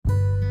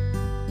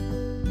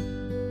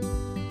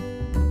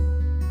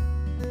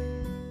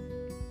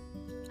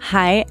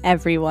Hi,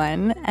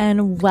 everyone,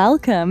 and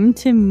welcome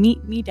to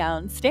Meet Me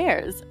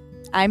Downstairs.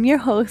 I'm your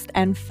host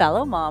and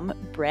fellow mom,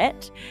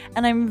 Britt,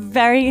 and I'm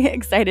very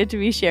excited to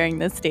be sharing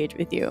this stage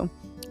with you.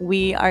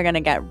 We are going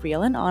to get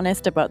real and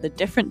honest about the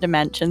different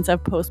dimensions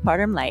of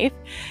postpartum life.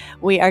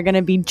 We are going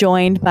to be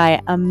joined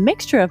by a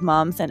mixture of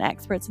moms and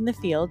experts in the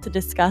field to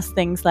discuss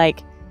things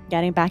like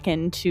getting back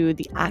into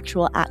the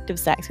actual act of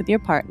sex with your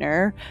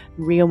partner,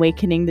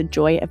 reawakening the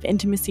joy of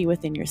intimacy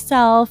within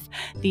yourself,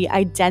 the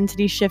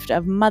identity shift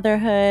of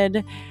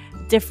motherhood,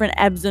 different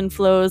ebbs and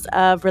flows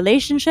of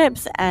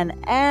relationships, and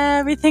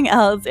everything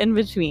else in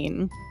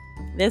between.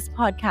 This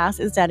podcast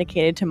is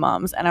dedicated to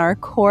moms, and our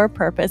core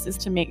purpose is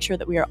to make sure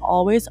that we are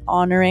always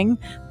honoring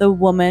the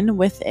woman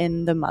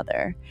within the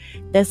mother.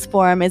 This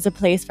forum is a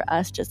place for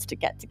us just to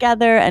get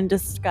together and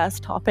discuss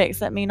topics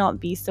that may not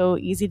be so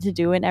easy to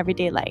do in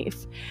everyday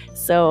life.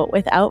 So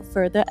without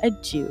further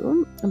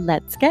ado,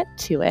 let's get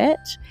to it,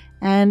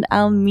 and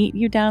I'll meet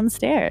you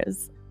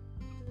downstairs.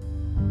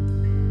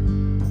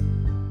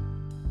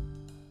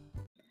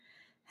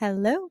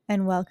 Hello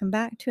and welcome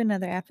back to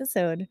another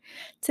episode.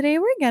 Today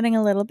we're getting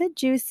a little bit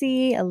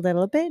juicy, a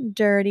little bit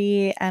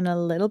dirty, and a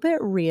little bit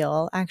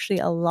real, actually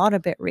a lot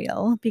of bit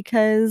real,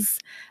 because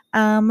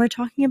we're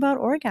talking about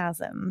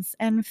orgasms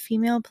and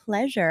female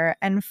pleasure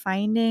and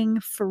finding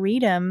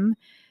freedom,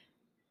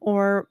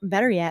 or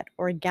better yet,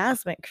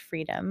 orgasmic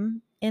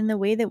freedom in the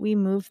way that we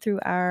move through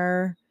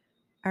our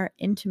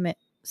intimate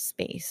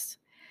space.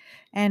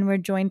 And we're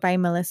joined by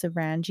Melissa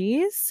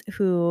Ranges,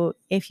 who,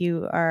 if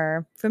you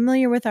are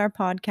familiar with our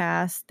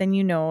podcast, then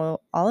you know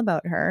all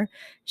about her.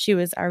 She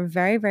was our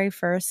very, very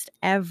first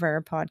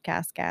ever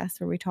podcast guest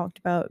where we talked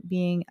about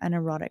being an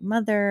erotic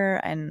mother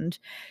and,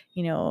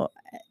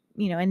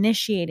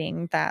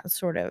 initiating that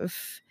sort of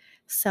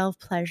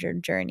self-pleasure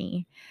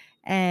journey.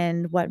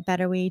 And what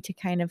better way to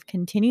kind of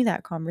continue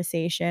that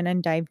conversation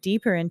and dive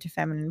deeper into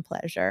feminine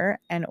pleasure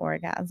and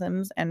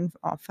orgasms and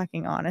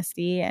fucking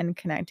honesty and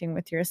connecting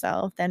with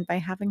yourself than by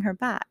having her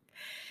back.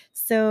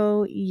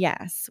 So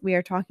yes, we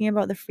are talking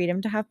about the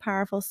freedom to have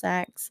powerful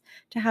sex,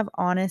 to have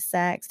honest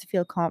sex, to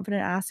feel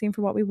confident asking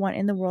for what we want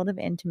in the world of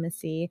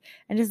intimacy,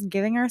 and just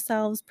giving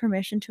ourselves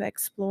permission to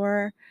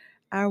explore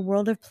our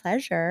world of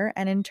pleasure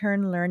and in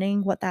turn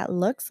learning what that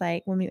looks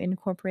like when we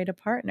incorporate a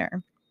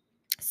partner.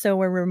 So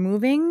we're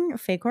removing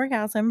fake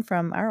orgasm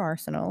from our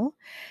arsenal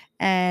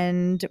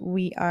and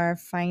we are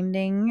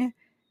finding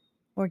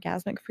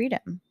orgasmic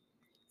freedom.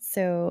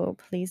 So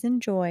please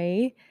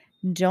enjoy.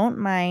 Don't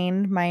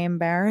mind my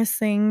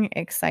embarrassing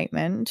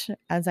excitement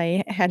as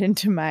I head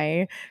into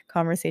my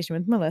conversation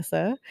with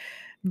Melissa.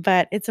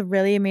 But it's a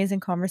really amazing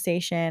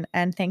conversation.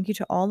 And thank you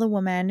to all the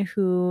women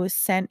who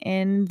sent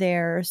in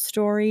their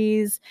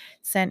stories,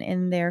 sent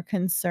in their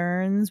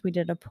concerns. We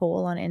did a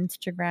poll on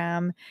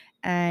Instagram,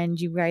 and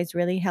you guys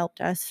really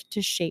helped us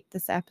to shape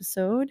this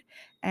episode.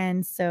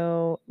 And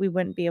so we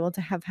wouldn't be able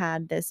to have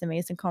had this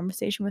amazing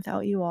conversation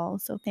without you all.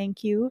 So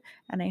thank you.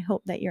 And I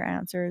hope that your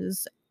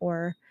answers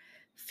or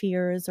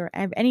fears or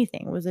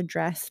anything was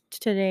addressed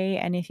today.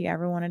 And if you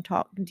ever want to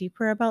talk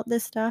deeper about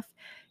this stuff,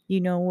 you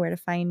know where to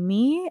find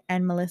me,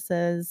 and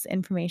Melissa's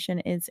information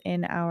is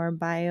in our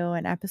bio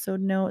and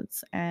episode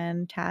notes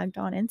and tagged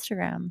on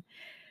Instagram.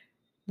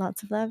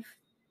 Lots of love.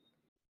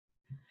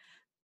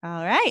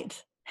 All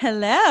right.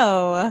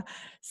 Hello.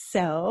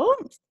 So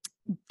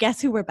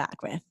guess who we're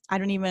back with? I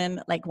don't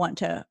even want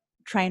to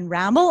try and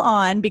ramble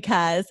on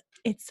because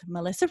it's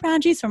Melissa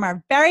Ranges from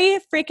our very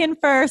freaking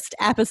first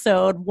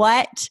episode.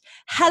 What?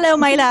 Hello,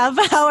 my love.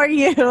 How are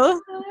you?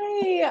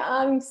 Hi,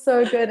 I'm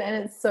so good,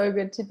 and it's so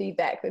good to be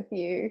back with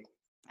you.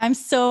 I'm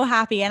so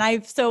happy. And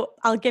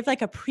I'll give a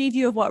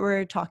preview of what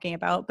we're talking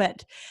about,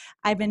 but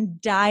I've been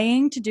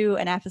dying to do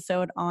an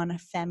episode on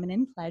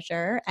feminine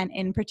pleasure and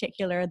in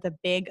particular, the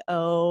big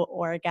O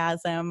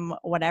orgasm,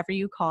 whatever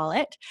you call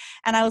it.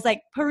 And I was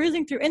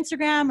perusing through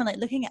Instagram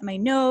and looking at my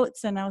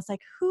notes, and I was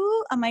like,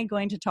 who am I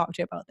going to talk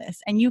to about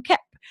this? And you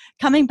kept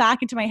coming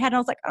back into my head. And I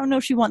was like, I don't know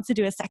if she wants to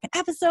do a second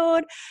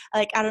episode.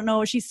 I don't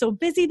know. She's so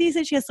busy these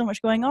days. She has so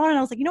much going on. And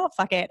I was like, you know what?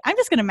 Fuck it. I'm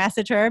just going to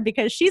message her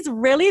because she's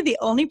really the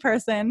only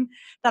person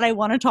that I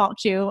want to talk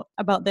to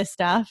about this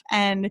stuff.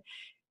 And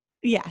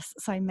yes,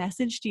 so I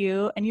messaged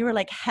you and you were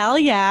like, hell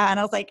yeah. And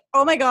I was like,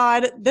 oh my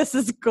God, this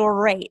is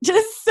great.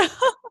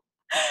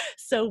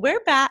 So we're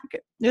back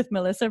with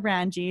Melissa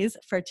Ranges,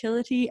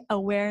 fertility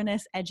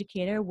awareness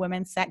educator,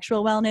 women's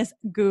sexual wellness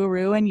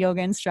guru, and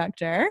yoga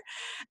instructor,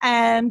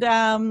 and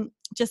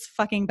just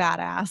fucking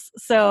badass.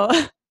 So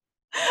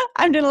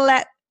I'm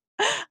gonna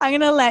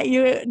let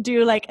you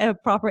do a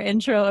proper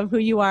intro of who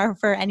you are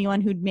for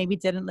anyone who maybe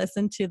didn't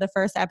listen to the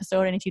first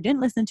episode. And if you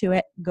didn't listen to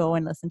it, go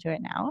and listen to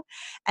it now.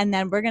 And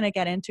then we're gonna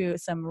get into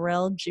some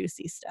real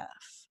juicy stuff.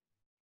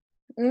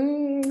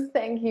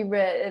 Thank you,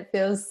 Britt. It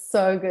feels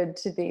so good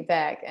to be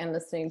back and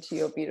listening to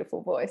your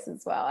beautiful voice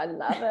as well. I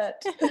love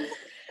it.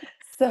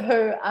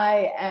 So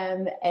I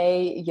am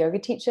a yoga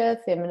teacher,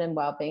 feminine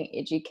wellbeing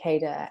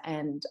educator,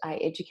 and I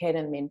educate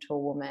and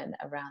mentor women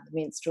around the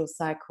menstrual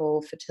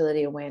cycle,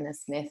 fertility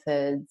awareness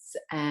methods,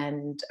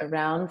 and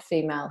around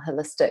female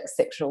holistic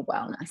sexual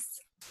wellness.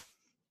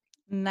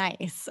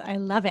 Nice. I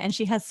love it. And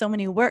she has so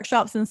many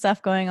workshops and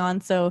stuff going on.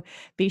 So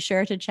be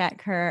sure to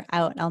check her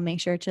out. I'll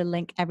make sure to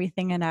link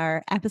everything in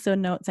our episode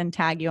notes and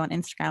tag you on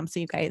Instagram so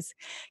you guys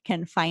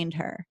can find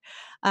her.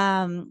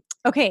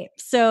 Okay,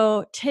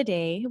 so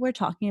today we're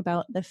talking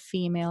about the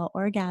female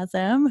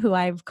orgasm, who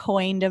I've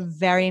coined a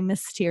very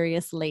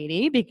mysterious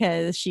lady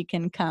because she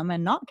can come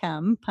and not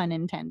come, pun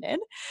intended.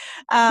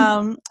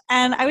 And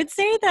I would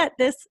say that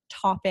this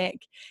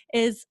topic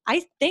is,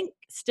 I think,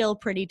 still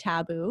pretty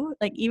taboo.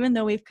 Like, even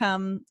though we've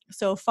come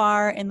so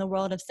far in the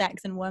world of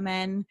sex and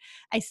women,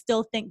 I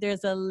still think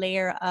there's a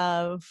layer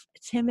of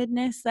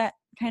timidness that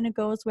kind of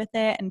goes with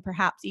it, and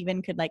perhaps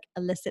even could like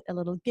elicit a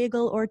little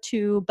giggle or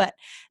two. But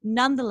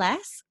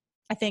nonetheless,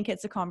 I think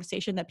it's a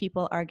conversation that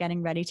people are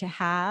getting ready to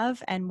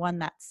have, and one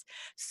that's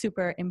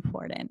super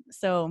important.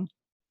 So,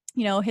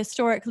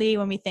 historically,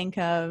 when we think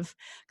of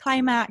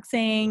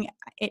climaxing,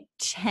 it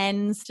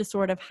tends to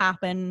sort of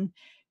happen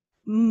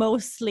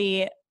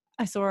mostly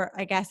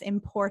I guess,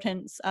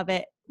 importance of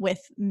it with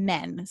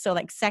men. So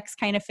like sex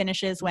kind of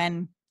finishes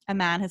when a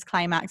man has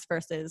climaxed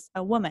versus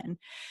a woman.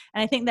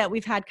 And I think that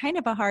we've had kind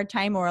of a hard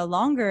time, or a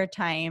longer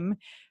time,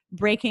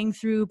 breaking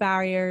through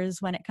barriers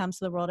when it comes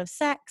to the world of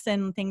sex,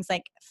 and things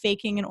like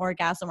faking an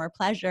orgasm or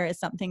pleasure is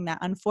something that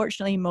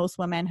unfortunately most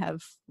women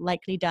have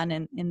likely done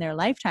in their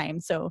lifetime.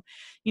 So,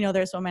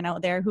 there's women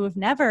out there who have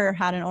never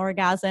had an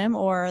orgasm,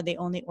 or they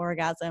only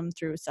orgasm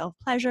through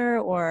self-pleasure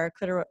or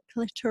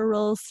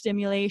clitoral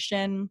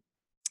stimulation.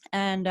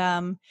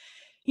 And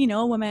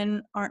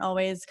women aren't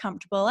always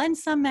comfortable, and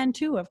some men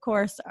too, of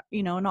course,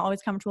 not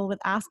always comfortable with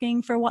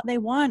asking for what they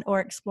want or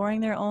exploring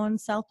their own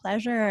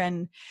self-pleasure.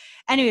 And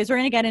anyways, we're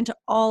going to get into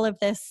all of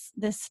this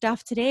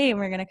stuff today, and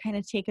we're going to kind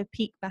of take a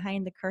peek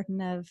behind the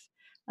curtain of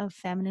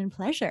feminine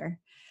pleasure.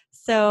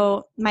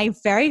 So my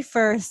very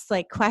first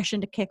question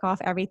to kick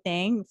off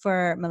everything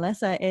for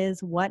Melissa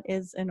is, what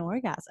is an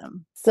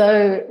orgasm?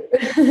 So,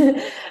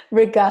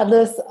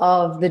 regardless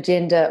of the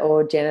gender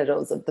or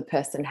genitals of the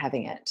person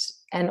having it,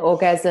 an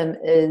orgasm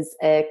is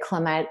a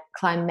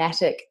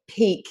climatic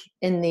peak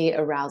in the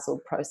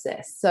arousal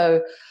process.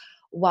 So,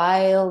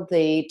 while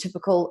the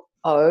typical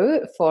O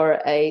for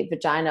a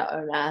vagina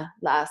owner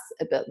lasts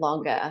a bit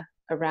longer,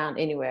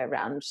 anywhere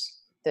around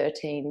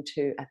 13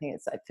 to, I think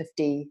it's like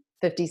 50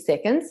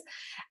 seconds,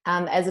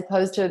 as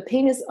opposed to a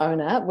penis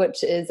owner,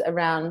 which is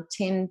around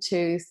 10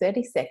 to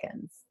 30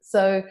 seconds.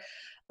 So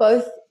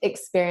both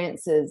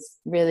experiences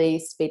really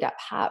speed up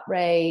heart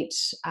rate,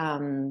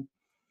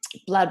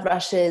 blood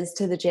rushes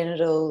to the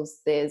genitals,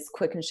 there's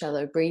quick and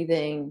shallow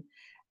breathing.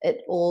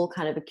 It all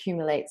kind of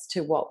accumulates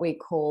to what we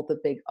call the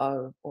big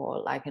O, or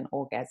like an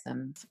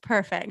orgasm.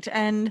 Perfect.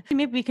 And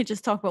maybe we could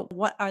just talk about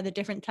what are the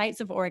different types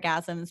of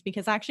orgasms,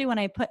 because actually when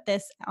I put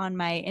this on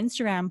my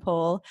Instagram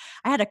poll,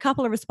 I had a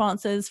couple of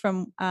responses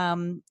from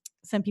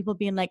some people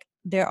being like,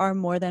 there are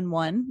more than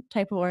one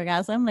type of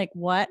orgasm. Like,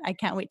 what? I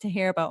can't wait to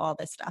hear about all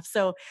this stuff.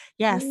 So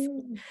yes,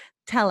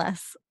 tell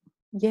us.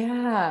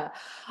 Yeah,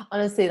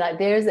 honestly, like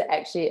there's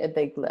actually a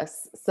big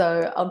list.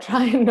 So I'll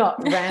try and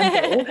not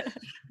ramble.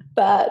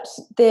 But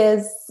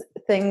there's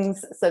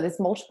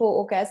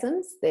multiple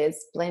orgasms,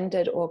 there's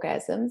blended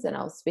orgasms, and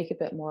I'll speak a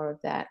bit more of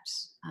that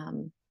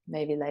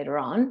maybe later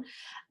on.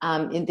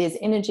 And there's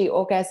energy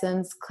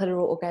orgasms,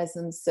 clitoral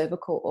orgasms,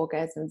 cervical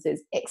orgasms,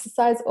 there's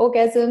exercise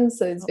orgasms.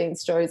 So there's been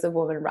stories of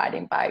women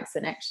riding bikes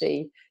and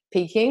actually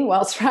peaking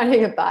whilst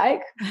riding a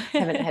bike.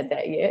 Haven't had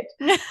that yet.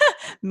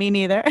 Me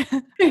neither.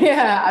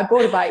 Yeah, I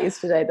bought a bike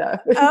yesterday though.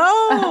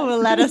 Oh,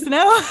 let us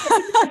know.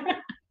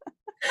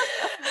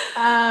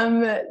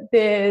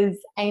 There's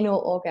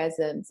anal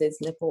orgasms, there's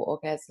nipple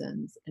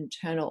orgasms,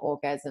 internal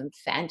orgasms,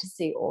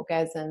 fantasy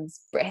orgasms,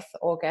 breath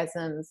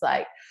orgasms.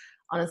 Like,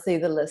 honestly,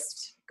 the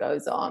list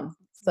goes on.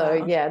 So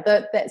wow. Yeah,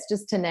 that's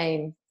just to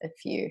name a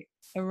few.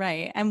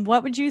 Right. And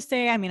what would you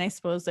say? I mean, I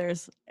suppose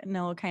there's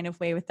no kind of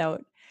way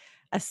without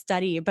a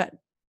study, but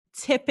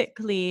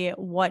typically,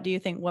 what do you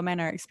think women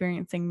are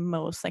experiencing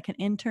most? Like an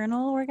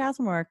internal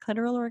orgasm or a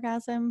clitoral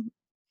orgasm?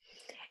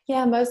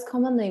 Yeah, most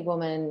commonly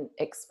women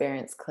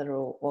experience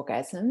clitoral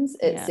orgasms.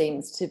 It Yeah.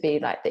 seems to be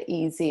like the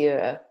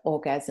easier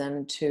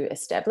orgasm to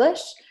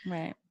establish.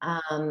 Right.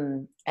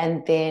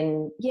 And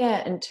then,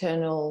 yeah,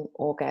 internal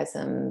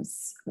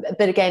orgasms.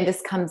 But again,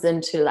 this comes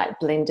into like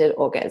blended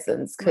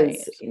orgasms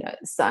because, Right.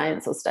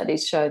 science or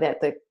studies show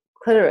that the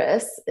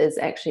clitoris is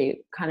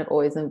actually kind of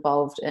always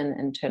involved in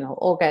internal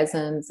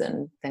orgasms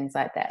and things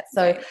like that.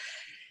 So, Right.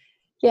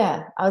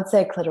 yeah, I would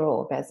say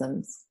clitoral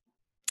orgasms.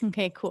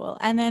 Okay, cool.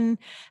 And then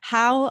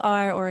how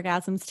are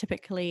orgasms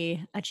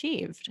typically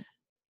achieved?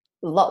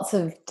 Lots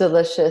of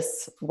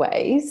delicious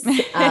ways.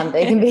 They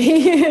can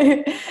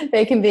be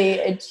they can be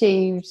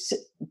achieved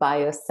by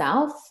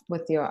yourself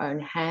with your own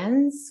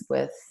hands,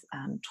 with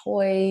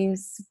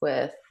toys,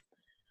 with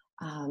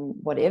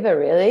whatever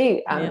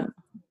really, Yeah.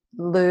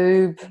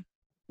 lube,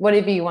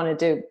 whatever you want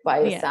to do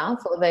by Yeah. yourself,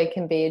 or they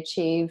can be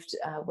achieved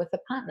with a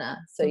partner.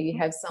 So you Mhm.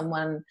 have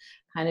someone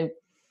kind of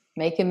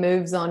making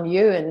moves on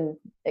you, and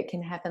it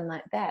can happen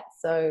like that.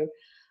 So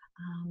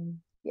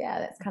yeah,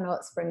 that's kind of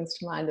what springs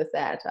to mind with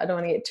that. I don't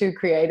want to get too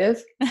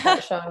creative,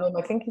 start showing all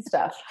my kinky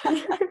stuff.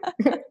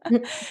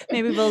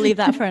 Maybe we'll leave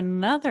that for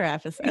another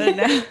episode.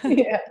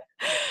 Yeah.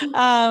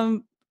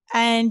 um,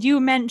 and you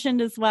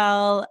mentioned as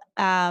well,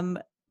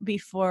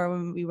 before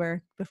we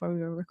were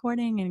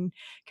recording and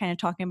kind of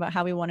talking about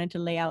how we wanted to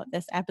lay out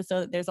this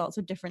episode, there's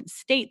also different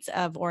states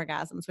of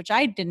orgasms, which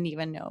I didn't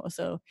even know.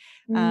 So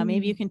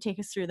maybe you Mm. can take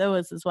us through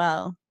those as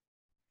well.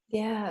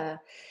 Yeah.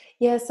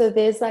 Yeah. So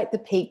there's like the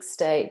peak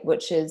state,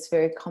 which is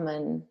very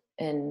common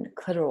in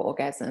clitoral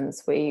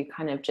orgasms, where you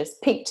kind of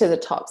just peak to the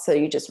top. So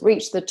you just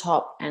reach the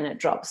top and it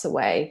drops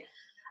away.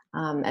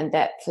 And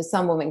that for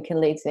some women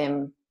can leave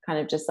them kind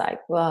of just like,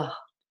 well,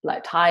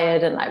 like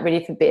tired and like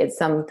ready for bed.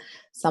 Some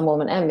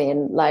women and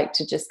men like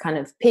to just kind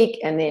of peak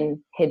and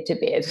then head to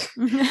bed.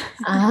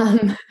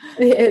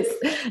 There's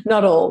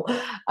not all.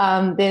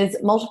 There's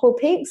multiple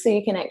peaks, so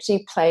you can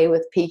actually play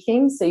with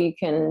peaking. So you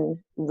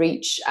can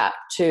reach up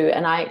to,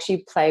 and I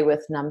actually play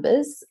with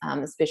numbers,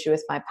 especially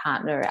with my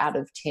partner, out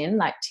of 10.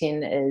 Like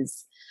 10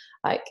 is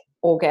like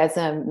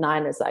orgasm,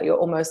 9 is like you're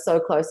almost so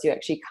close you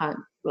actually can't,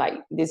 like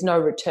there's no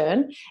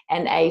return,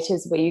 and 8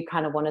 is where you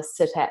kind of want to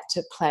sit at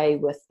to play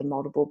with the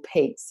multiple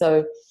peaks.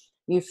 So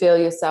you feel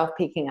yourself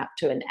peaking up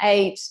to an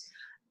 8.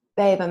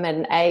 Babe, I'm at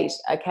an 8.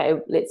 Okay,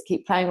 let's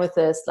keep playing with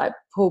this. Like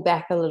pull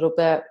back a little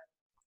bit,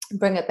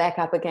 bring it back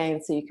up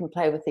again, so you can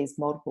play with these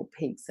multiple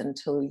peaks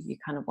until you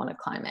kind of want to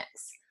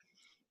climax.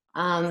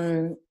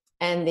 And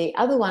the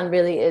other one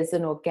really is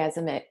an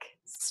orgasmic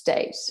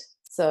state.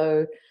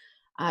 So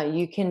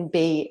you can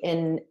be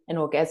in an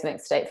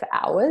orgasmic state for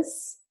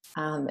hours.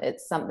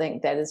 It's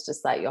something that is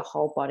just like your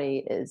whole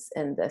body is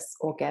in this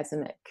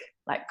orgasmic,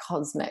 like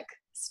cosmic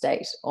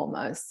state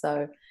almost.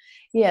 So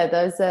yeah,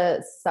 those are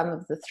some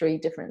of the 3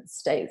 different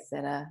states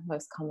that are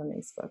most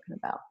commonly spoken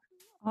about.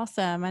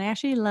 Awesome. And I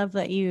actually love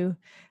that you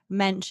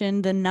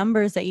mentioned the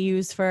numbers that you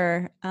use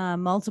for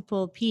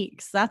multiple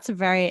peaks.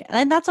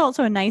 And that's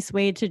also a nice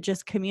way to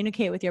just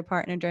communicate with your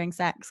partner during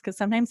sex, because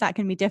sometimes that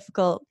can be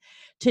difficult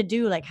to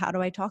do. Like, how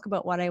do I talk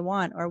about what I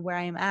want or where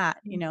I'm at,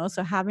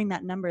 So having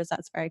that numbers,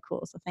 that's very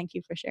cool. So thank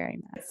you for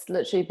sharing that. It's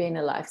literally been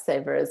a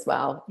lifesaver as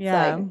well. It's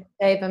like, Yeah.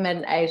 Dave, I'm at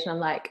an 8, and I'm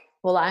like,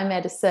 well, I'm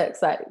at a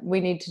 6. Like,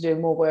 we need to do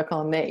more work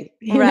on me,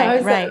 Right,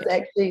 So right.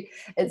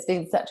 it's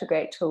been such a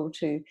great tool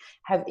to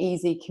have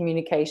easy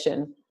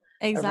communication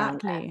around that.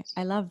 Exactly.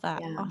 I love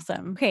that. Yeah.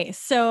 Awesome. Okay.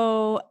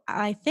 So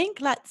I think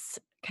let's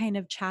kind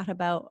of chat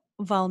about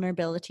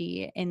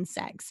vulnerability in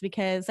sex,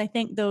 because I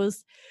think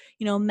those,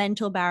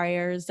 mental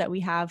barriers that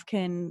we have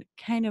can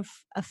kind of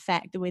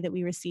affect the way that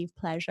we receive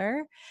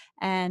pleasure.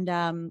 And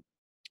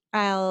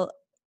I'll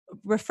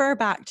refer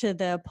back to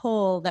the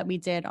poll that we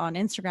did on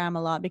Instagram a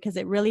lot, because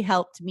it really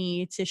helped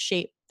me to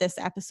shape this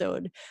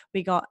episode.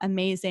 We got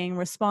amazing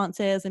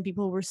responses and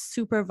people were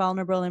super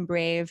vulnerable and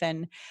brave,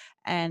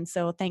 and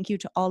so thank you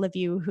to all of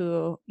you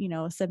who,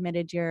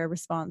 submitted your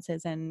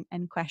responses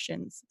and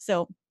questions.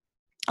 So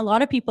a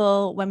lot of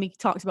people, when we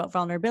talked about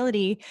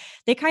vulnerability,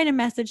 they kind of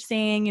message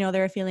saying,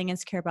 they're feeling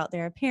insecure about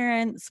their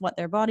appearance, what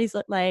their bodies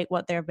look like,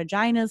 what their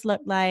vaginas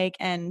look like,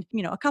 and,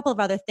 a couple of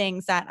other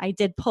things that I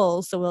did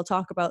pull. So we'll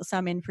talk about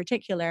some in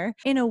particular.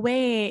 In a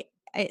way,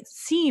 it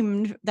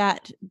seemed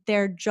that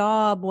their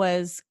job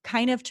was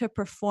kind of to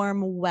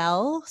perform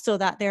well so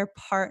that their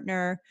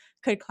partner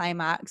could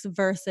climax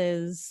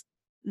versus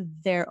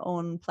their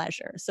own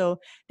pleasure. So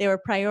they were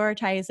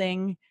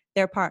prioritizing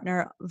their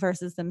partner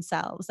versus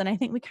themselves. And I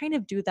think we kind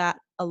of do that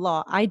a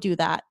lot. I do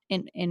that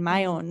in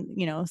my own,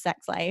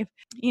 sex life.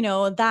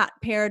 That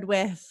paired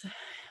with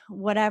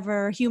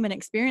whatever human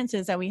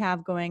experiences that we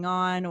have going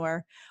on,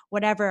 or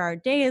whatever our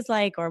day is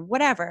like, or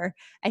whatever,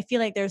 I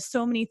feel like there's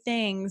so many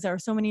things or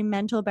so many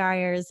mental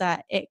barriers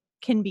that it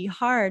can be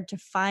hard to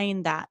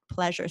find that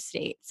pleasure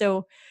state.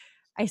 So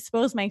I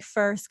suppose my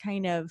first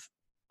kind of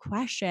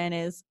question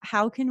is,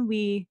 how can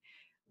we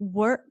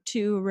work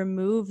to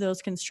remove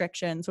those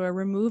constrictions or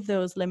remove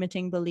those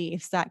limiting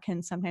beliefs that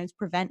can sometimes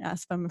prevent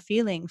us from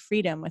feeling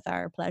freedom with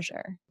our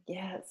pleasure?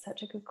 Yeah, it's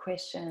such a good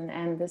question.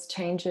 And this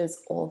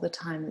changes all the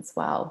time as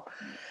well.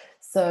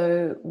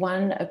 So,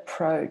 one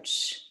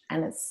approach,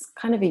 and it's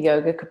kind of a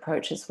yogic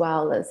approach as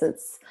well, is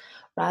it's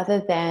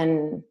rather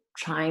than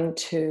trying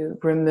to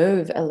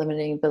remove a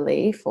limiting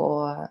belief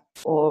or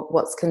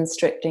what's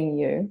constricting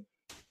you,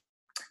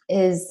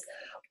 is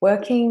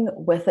working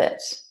with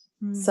it.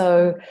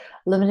 So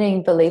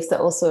limiting beliefs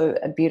are also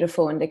a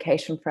beautiful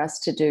indication for us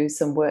to do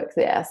some work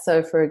there.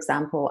 So for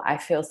example, I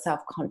feel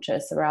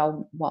self-conscious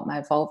around what my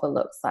vulva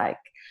looks like.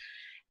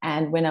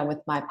 And when I'm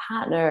with my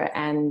partner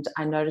and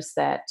I notice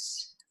that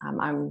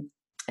I'm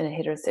in a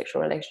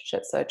heterosexual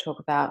relationship, so I talk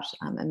about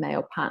a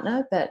male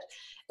partner, but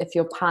if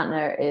your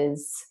partner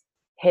is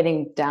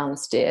heading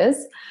downstairs,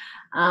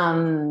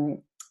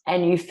 and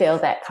you feel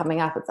that coming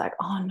up, it's like,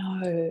 oh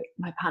no,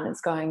 my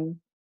partner's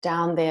going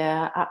down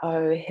there.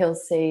 Uh-oh, he'll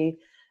see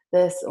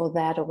this or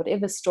that or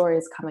whatever story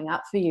is coming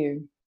up for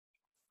you.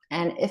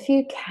 And if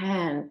you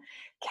can,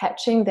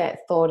 catching that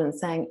thought and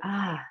saying,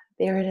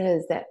 there it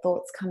is, that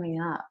thought's coming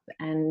up.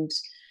 And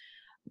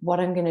what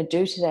I'm going to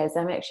do today is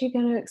I'm actually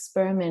going to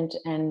experiment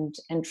and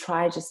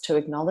try just to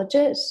acknowledge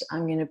it.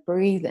 I'm going to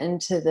breathe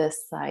into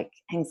this like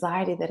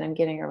anxiety that I'm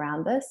getting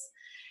around this,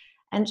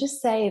 and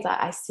just say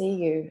like, I see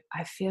you,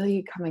 I feel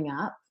you coming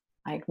up,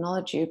 I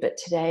acknowledge you, but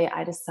today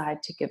I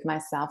decide to give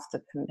myself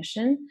the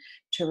permission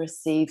to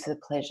receive the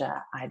pleasure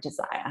I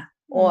desire.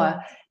 Or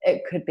Mm.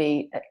 it could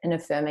be an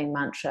affirming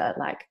mantra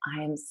like,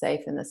 I am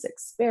safe in this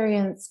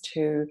experience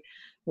to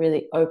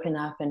really open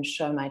up and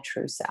show my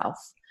true self.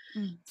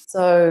 Mm.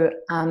 So,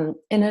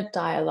 inner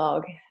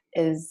dialogue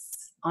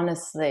is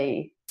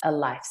honestly a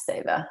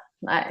lifesaver.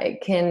 I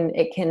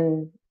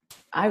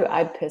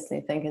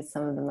personally think is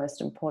some of the most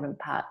important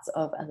parts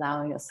of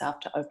allowing yourself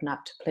to open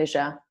up to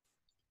pleasure,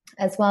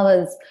 as well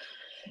as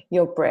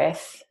your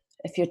breath.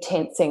 If you're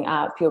tensing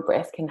up, your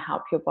breath can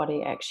help your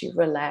body actually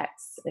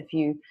relax. If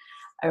you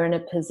are in a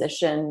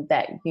position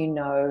that you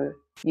know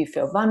you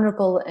feel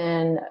vulnerable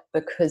in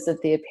because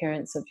of the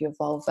appearance of your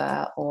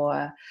vulva,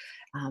 or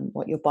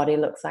what your body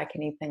looks like,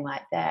 anything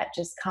like that,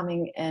 just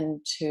coming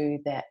into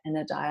that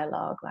inner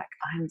dialogue like,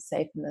 I'm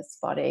safe in this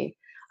body.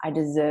 I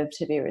deserve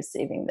to be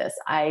receiving this.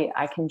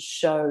 I can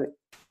show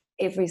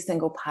every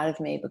single part of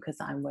me because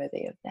I'm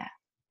worthy of that.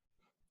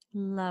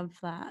 Love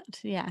that.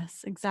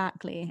 Yes,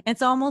 exactly.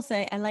 It's almost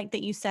I like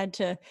that you said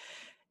to,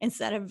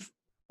 instead of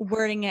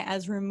wording it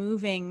as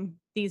removing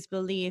these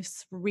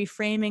beliefs,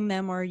 reframing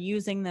them or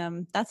using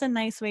them. That's a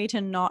nice way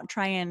to not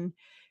try and,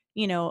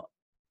 you know,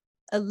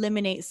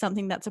 eliminate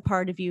something that's a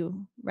part of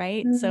you,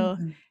 right? So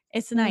Mm,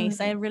 it's nice.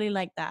 I mm. really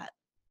like that.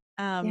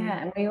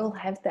 Yeah, and we all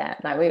have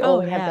that. Like we Oh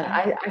all have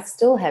that. yeah. I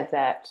still have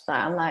that. Like,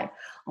 I'm like,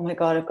 oh my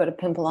God, I've got a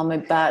pimple on my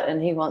butt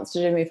and he wants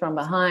to do me from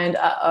behind.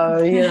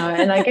 Uh-oh,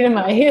 and I get in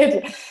my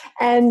head.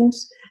 And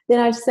then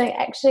I just think,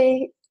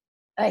 actually,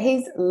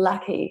 he's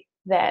lucky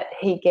that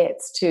he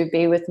gets to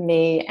be with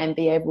me and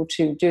be able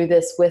to do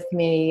this with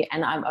me,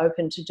 and I'm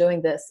open to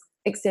doing this,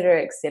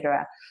 etc.,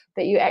 etc.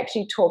 But you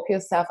actually talk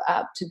yourself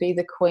up to be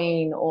the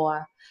queen,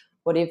 or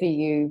whatever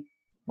you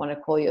want to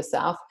call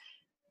yourself,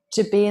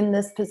 to be in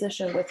this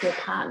position with your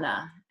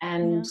partner.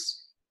 And Yeah.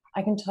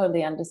 I can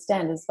totally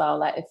understand as well,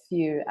 like if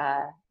you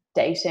are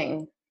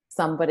dating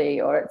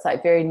somebody or it's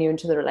like very new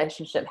into the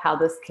relationship, how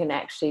this can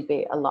actually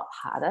be a lot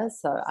harder.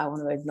 So I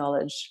want to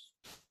acknowledge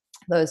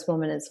those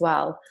women as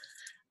well.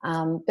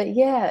 But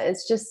yeah,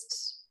 it's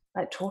just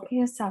like talking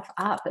yourself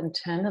up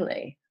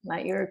internally.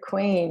 Like, you're a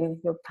queen,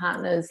 your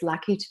partner is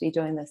lucky to be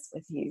doing this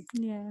with you.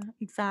 Yeah,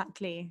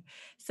 exactly.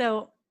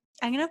 So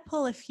I'm going to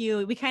pull a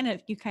few. You kind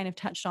of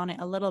touched on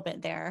it a little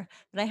bit there,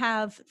 but I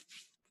have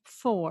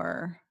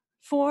four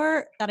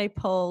that I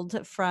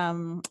pulled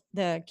from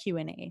the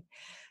Q&A.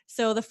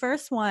 So the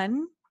first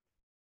one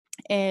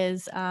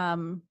is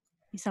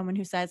someone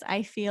who says,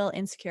 I feel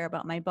insecure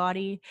about my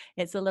body.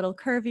 It's a little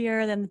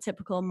curvier than the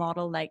typical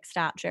model like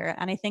stature.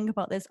 And I think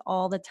about this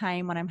all the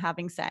time when I'm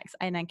having sex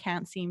and I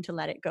can't seem to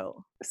let it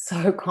go.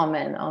 So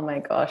common. Oh my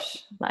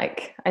gosh.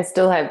 Like, I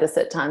still have this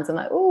at times. I'm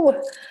like,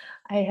 oh,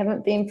 I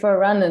haven't been for a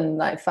run in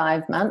like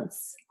 5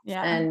 months.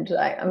 Yeah. And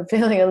like, I'm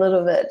feeling a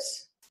little bit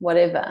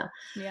whatever.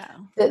 Yeah.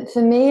 But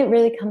for me, it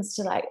really comes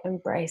to like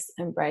embrace,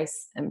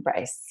 embrace,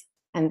 embrace.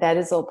 And that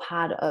is all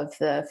part of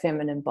the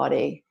feminine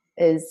body.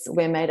 Is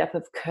we're made up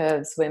of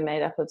curves, we're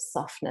made up of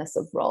softness,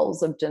 of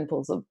rolls, of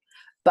dimples, of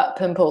butt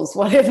pimples,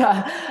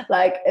 whatever.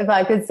 Like, if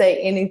I could say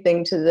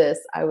anything to this,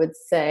 I would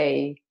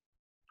say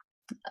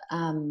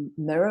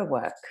mirror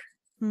work.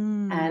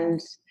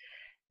 Mm.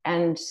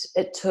 And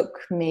it took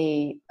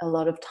me a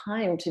lot of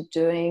time to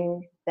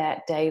doing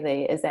that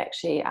daily, is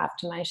actually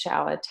after my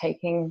shower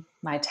taking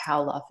my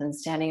towel off and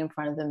standing in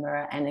front of the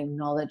mirror and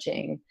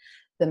acknowledging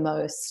the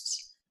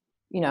most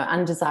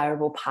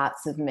undesirable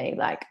parts of me,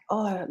 like,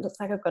 oh, it looks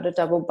like I've got a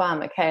double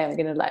bum. Okay, I'm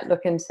gonna like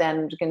look into that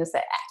and I'm gonna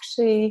say,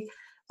 actually,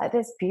 like,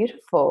 that's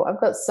beautiful.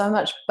 I've got so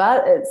much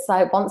butt, it's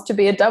like wants to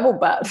be a double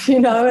butt,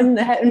 and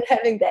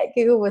having that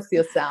giggle with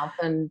yourself.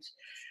 And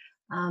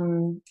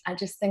I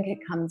just think it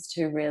comes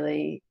to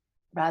really,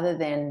 rather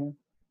than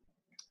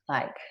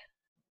like,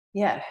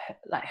 yeah,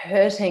 like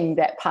hurting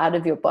that part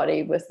of your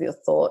body with your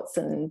thoughts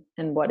and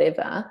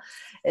whatever,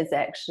 is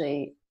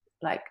actually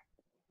like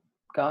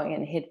going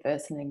in head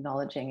first and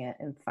acknowledging it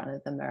in front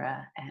of the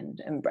mirror and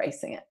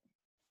embracing it.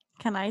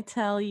 Can I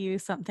tell you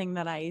something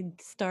that I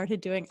started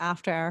doing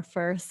after our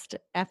first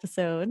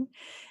episode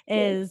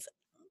Yes. is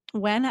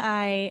when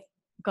I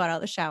got out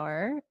the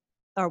shower,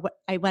 or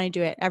when I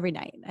do it every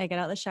night, I get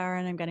out the shower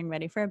and I'm getting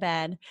ready for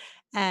bed,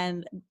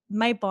 and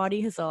my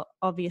body has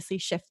obviously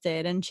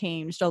shifted and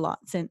changed a lot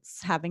since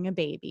having a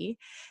baby.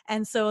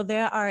 And so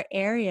there are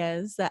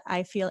areas that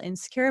I feel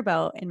insecure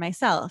about in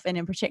myself, and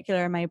in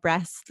particular my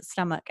breast,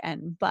 stomach,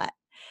 and butt.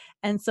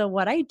 And so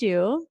what I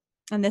do,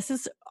 and this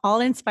is all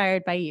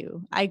inspired by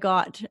you, I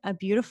got a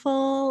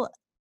beautiful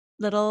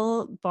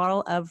little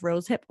bottle of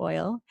rosehip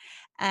oil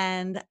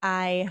and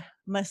I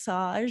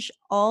massage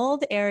all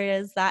the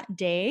areas that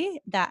day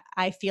that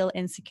I feel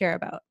insecure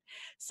about.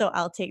 So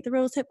I'll take the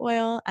rosehip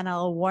oil and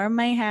I'll warm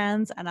my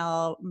hands and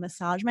I'll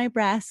massage my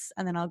breasts,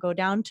 and then I'll go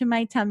down to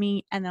my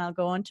tummy, and then I'll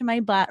go onto my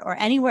butt or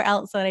anywhere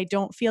else that I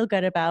don't feel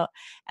good about,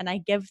 and I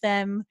give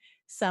them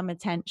some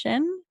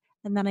attention,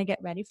 and then I get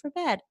ready for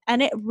bed.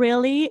 And it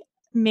really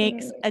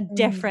makes a Mm.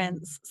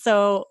 difference.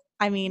 So,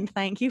 I mean,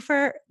 thank you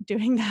for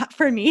doing that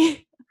for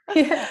me.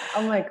 Yeah.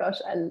 Oh my gosh,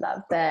 I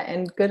love that.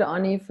 And good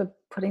on you for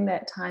putting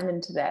that time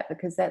into that,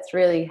 because that's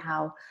really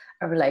how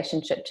a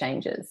relationship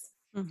changes.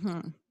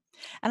 Mhm.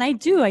 And I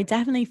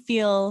definitely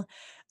feel,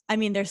 I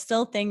mean, there's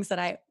still things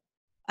that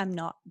I'm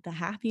not the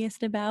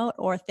happiest about,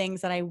 or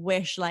things that I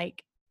wish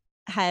like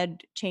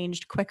had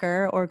changed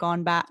quicker or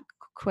gone back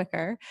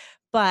quicker.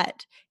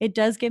 But it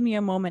does give me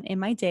a moment in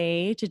my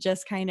day to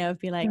just kind of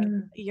be like,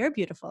 Mm. you're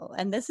beautiful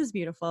and this is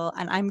beautiful.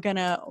 And I'm going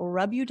to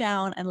rub you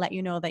down and let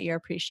you know that you're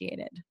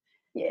appreciated.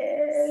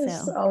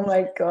 Yes. So, Oh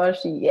my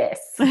gosh,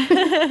 yes.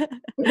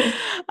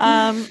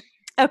 um,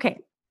 okay.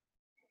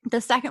 The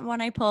second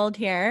one I pulled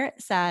here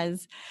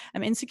says,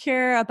 I'm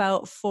insecure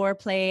about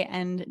foreplay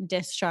and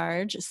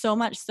discharge, so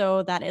much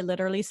so that it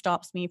literally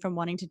stops me from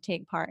wanting to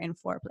take part in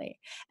foreplay.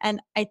 And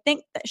I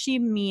think that she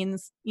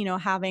means,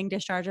 having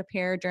discharge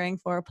appear during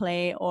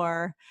foreplay,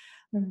 or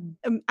Mm.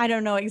 I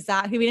don't know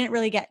exactly. We didn't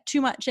really get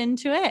too much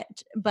into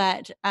it,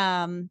 but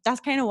that's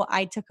kind of what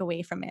I took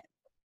away from it.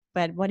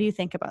 But what do you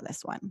think about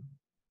this one?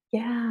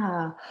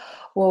 Yeah.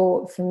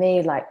 Well, for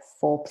me, like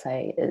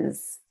foreplay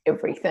is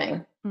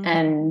everything. Mhm.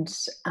 And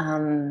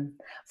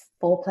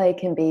foreplay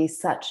can be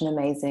such an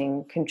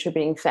amazing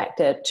contributing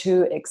factor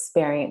to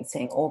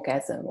experiencing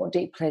orgasm or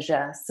deep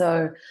pleasure.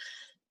 So,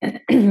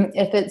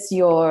 if it's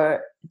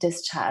your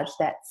discharge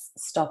that's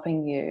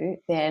stopping you,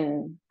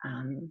 then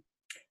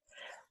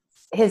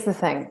here's the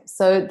thing.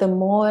 So, the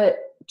more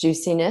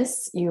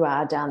juiciness you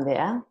are down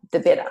there, the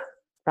better,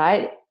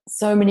 right?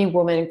 So many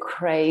women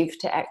crave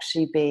to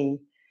actually be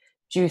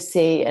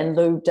juicy and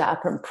lubed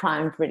up and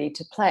primed, ready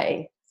to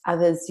play.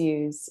 Others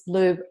use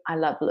lube. I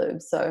love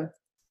lube, so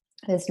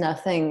there's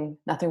nothing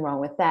wrong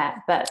with that.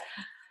 But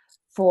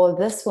for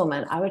this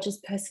woman, I would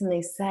just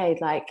personally say,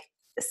 like,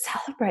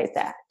 celebrate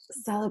that.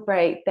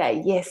 Celebrate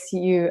that, yes,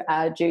 you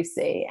are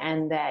juicy,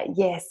 and that,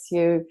 yes,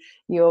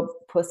 your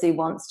pussy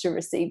wants to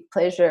receive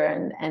pleasure,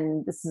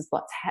 and this is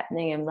what's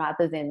happening. And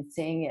rather than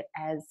seeing it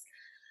as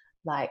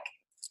like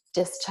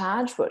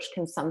discharge, which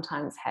can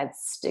sometimes have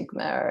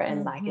stigma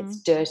and like it's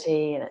Mhm.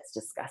 dirty and it's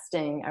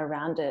disgusting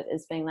around it,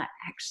 is being like,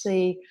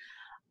 actually,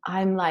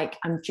 I'm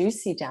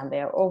juicy down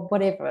there, or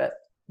whatever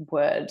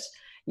word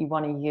you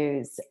want to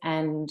use.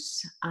 And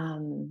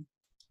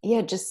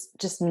yeah,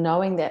 just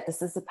knowing that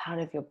this is a part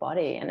of your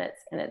body, and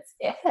it's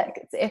epic.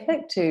 It's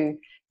epic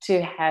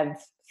to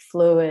have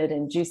fluid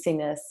and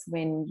juiciness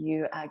when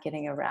you are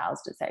getting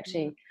aroused. It's Yeah.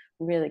 actually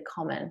really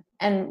common.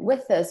 And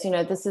with this,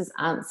 this is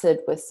answered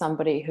with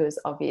somebody who is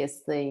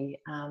obviously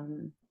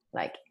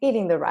like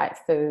eating the right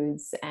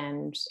foods,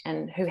 and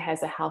who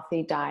has a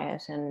healthy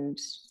diet and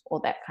all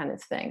that kind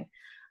of thing.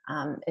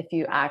 If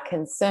you are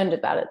concerned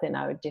about it, then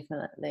I would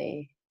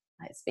definitely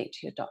like speak to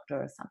your doctor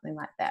or something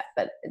like that.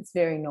 But it's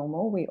very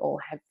normal. We all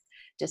have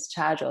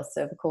discharge or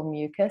cervical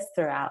mucus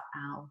throughout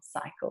our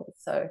cycle.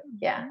 So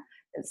yeah, Mhm.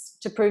 it's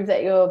to prove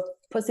that your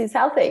pussy's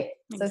healthy.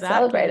 So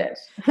celebrate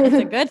Exactly. It's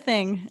a it. good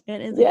thing.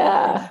 It is a good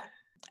Yeah. thing.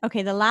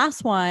 Okay, the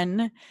last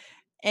one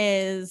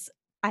is,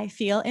 I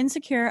feel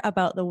insecure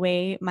about the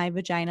way my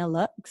vagina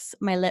looks.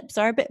 My lips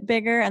are a bit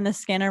bigger and the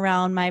skin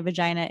around my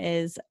vagina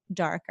is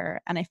darker,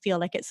 and I feel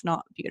like it's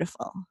not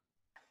beautiful.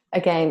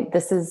 Again,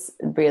 this is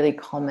really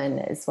common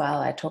as well.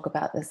 I talk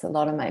about this a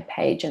lot on my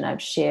page, and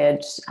I've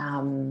shared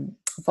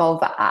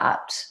vulva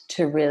art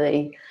to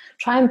really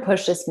try and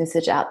push this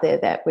message out there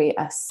that we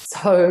are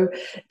so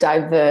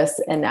diverse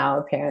in our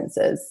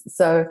appearances.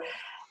 So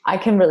I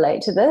can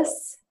relate to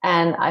this.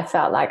 And I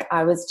felt like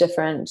I was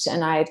different,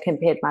 and I had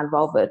compared my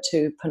vulva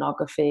to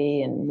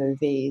pornography and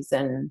movies.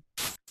 And,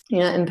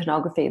 in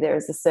pornography, there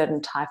is a certain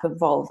type of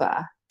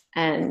vulva.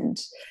 And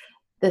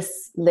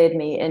this led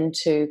me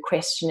into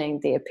questioning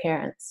the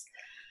appearance.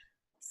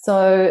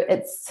 So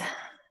it's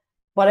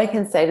what I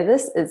can say to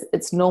this is,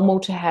 it's normal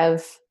to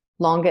have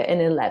longer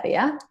inner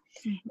labia.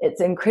 Mhm.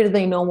 It's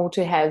incredibly normal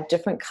to have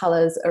different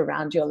colors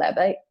around your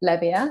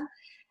labia.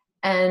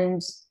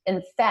 And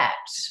in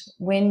fact,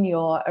 when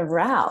you're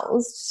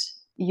aroused,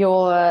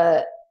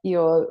 your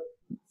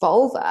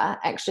vulva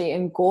actually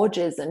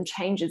engorges and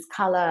changes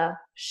color,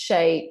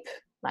 shape,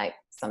 like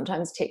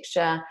sometimes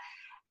texture,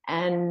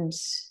 and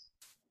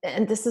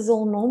this is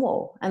all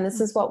normal, and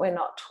this is Mhm. what we're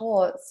not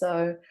taught.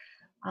 So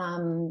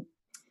um,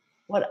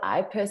 what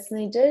I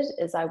personally did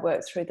is I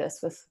worked through this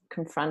with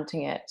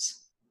confronting it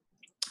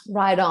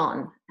right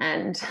on,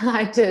 and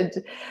I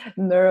did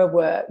mirror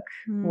work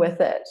Mm. with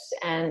it.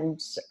 And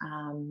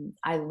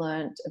I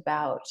learned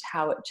about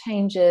how it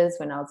changes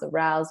when I was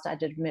aroused. I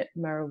did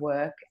mirror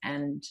work.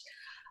 And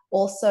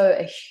also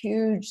a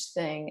huge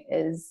thing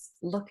is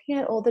looking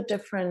at all the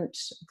different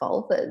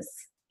vulvas.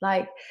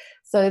 Like,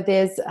 so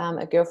there's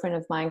a girlfriend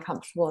of mine,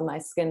 Comfortable in My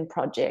Skin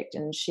Project,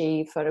 and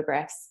she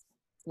photographs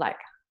like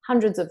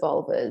hundreds of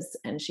vulvas,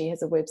 and she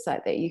has a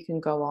website that you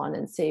can go on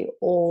and see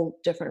all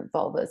different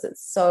vulvas.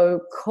 It's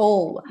so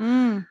cool.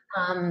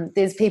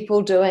 There's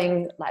people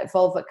doing like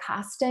vulva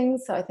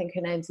castings. So I think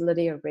her name's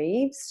Lydia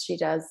Reeves. She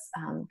does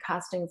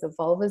castings of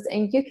vulvas,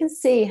 and you can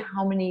see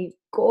how many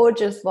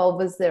gorgeous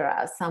vulvas there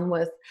are. Some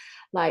with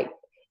like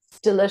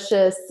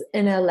delicious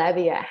inner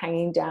labia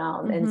hanging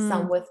down, and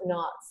some with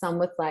not, some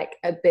with like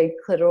a big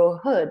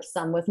clitoral hood,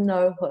 some with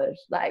no hood.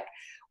 Like,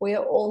 we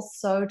are all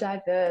so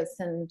diverse,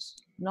 and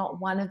not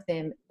one of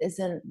them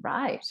isn't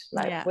right.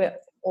 Like, we're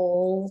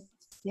all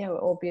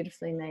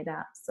beautifully made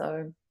up.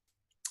 So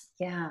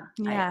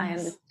I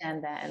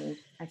understand that, and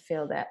I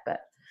feel that, but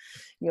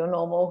you're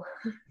normal.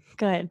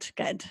 Good.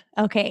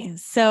 Okay,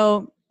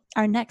 so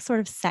our next sort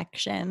of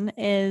section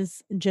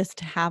is just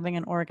having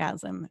an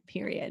orgasm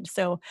period.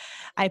 So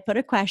I put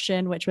a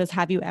question, which was,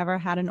 have you ever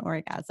had an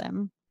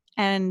orgasm?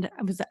 And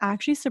I was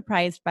actually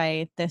surprised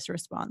by this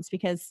response,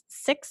 because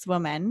 6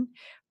 women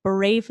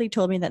bravely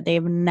told me that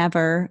they've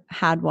never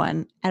had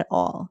one at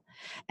all.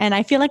 And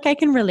I feel like I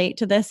can relate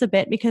to this a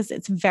bit, because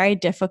it's very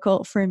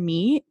difficult for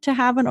me to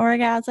have an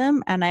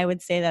orgasm. And I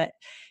would say that,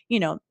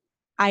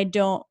 I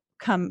don't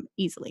come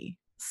easily.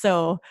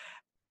 So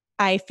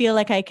I feel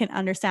like I can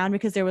understand,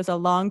 because there was a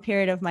long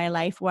period of my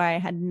life where I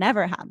had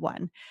never had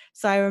one.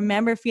 So I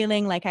remember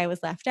feeling like I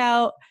was left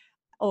out,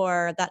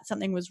 or that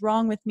something was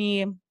wrong with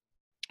me.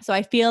 So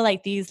I feel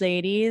like these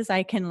ladies,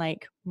 I can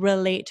like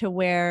relate to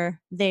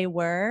where they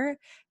were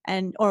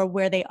or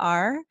where they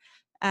are.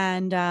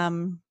 And,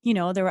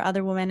 there were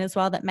other women as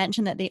well that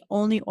mentioned that they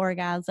only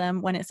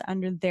orgasm when it's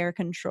under their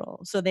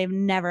control. So they've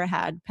never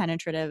had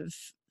penetrative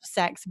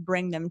sex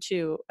bring them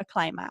to a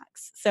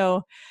climax.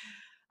 So,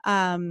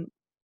 how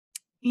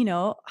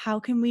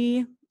can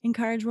we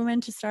encourage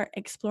women to start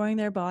exploring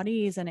their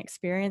bodies and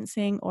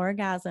experiencing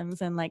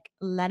orgasms, and like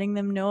letting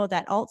them know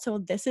that also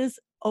this is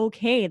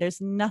okay.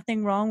 There's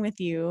nothing wrong with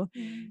you,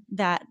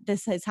 that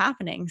this is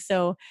happening.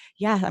 So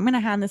I'm going to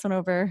hand this one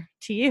over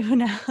to you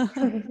now.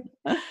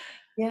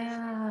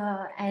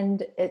 Yeah.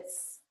 And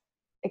it's,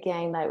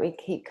 again, like, we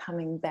keep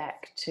coming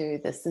back to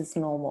this is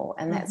normal,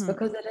 and that's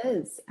because it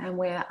is. And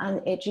we're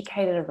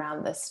uneducated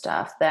around this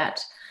stuff,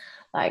 that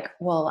like,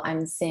 well,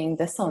 I'm seeing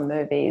this on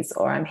movies,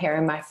 or I'm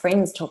hearing my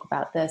friends talk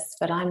about this,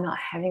 but I'm not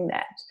having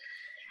that.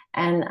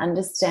 And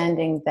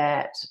understanding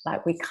that,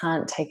 like, we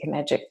can't take a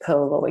magic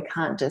pill, or we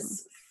can't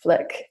just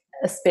flick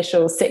a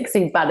special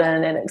sexy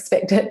button and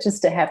expect it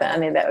just to happen. I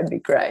mean, that would be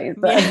great,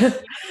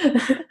 but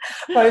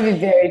probably be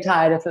very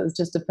tired if it was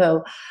just a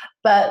pill.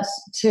 But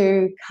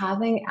to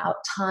carving out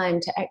time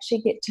to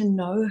actually get to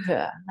know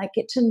her, like,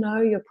 get to know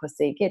your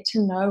pussy, get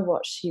to know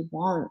what she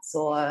wants,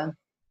 or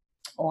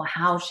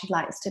how she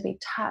likes to be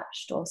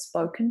touched or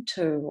spoken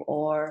to.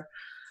 Or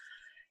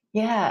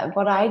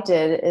what I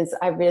did is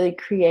I really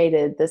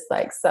created this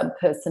like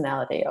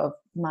sub-personality of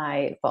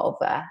my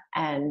vulva,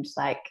 and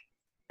like,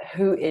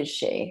 who is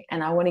she?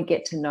 And I want to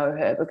get to know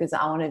her, because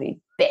I want to be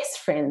best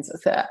friends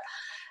with her.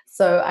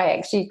 So I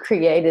actually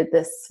created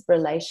this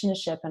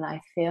relationship, and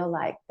I feel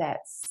like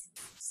that's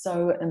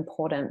so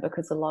important,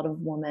 because a lot of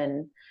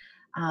women,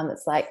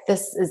 it's like,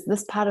 this is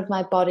this part of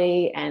my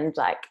body, and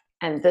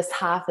this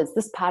half is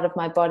this part of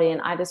my body,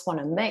 and I just want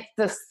to make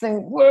this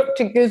thing work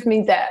to give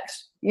me that,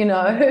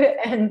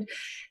 and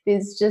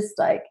there's just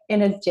like,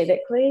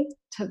 energetically,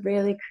 to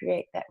really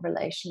create that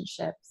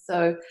relationship.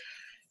 So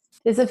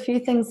there's a few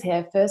things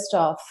here. First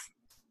off,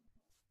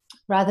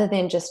 rather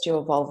than just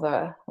your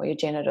vulva or your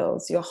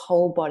genitals, your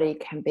whole body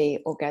can be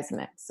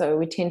orgasmic. So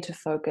we tend to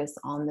focus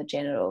on the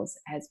genitals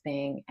as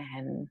being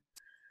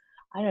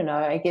I don't know,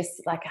 I guess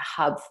like a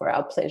hub for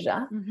our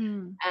pleasure.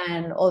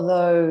 And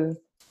although,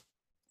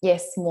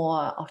 yes,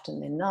 more often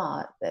than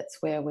not,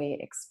 that's where we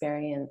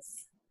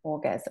experience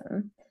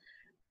orgasm.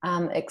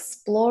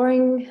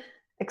 Exploring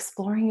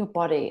your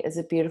body is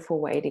a beautiful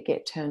way to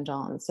get turned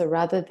on. So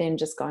rather than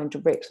just going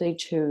directly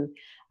to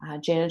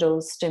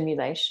genital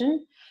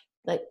stimulation,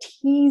 like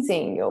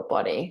teasing your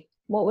body,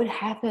 what would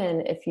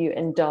happen if you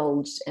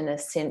indulged in a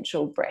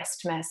sensual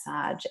breast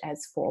massage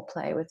as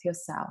foreplay with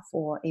yourself,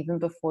 or even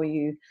before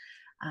you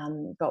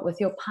got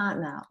with your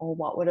partner? Or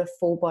what would a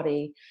full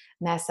body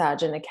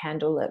massage in a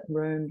candlelit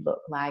room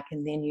look like?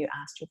 And then you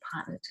asked your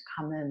partner to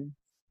come in.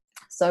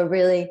 So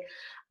really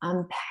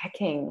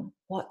unpacking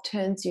what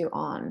turns you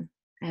on,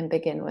 and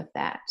begin with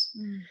that.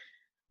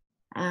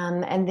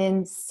 And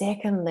then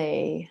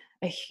secondly,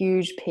 a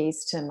huge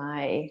piece to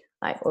my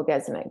like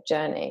orgasmic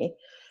journey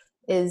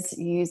is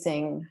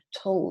using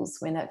tools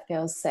when it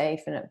feels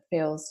safe and it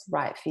feels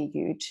right for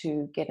you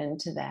to get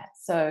into that.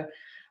 So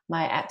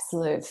my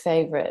absolute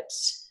favorite,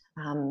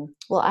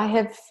 I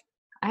have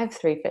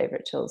 3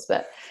 favorite tools,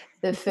 but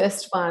the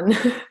first one,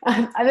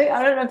 I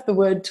don't know if the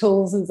word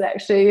tools is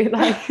actually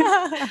like,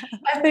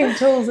 I think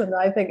tools and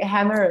I think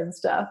hammer and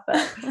stuff,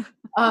 but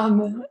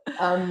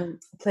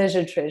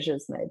pleasure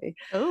treasures maybe.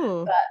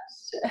 Oh, but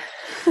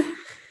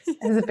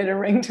there's a bit of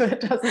ring to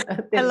it, doesn't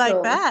it? I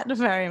like that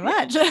very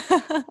much.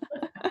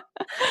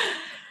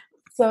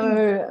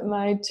 So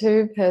my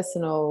two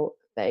personal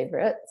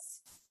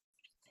favorites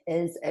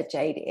is a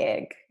jade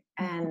egg,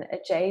 and a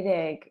jade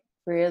egg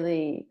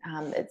really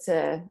it's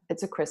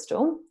a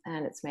crystal,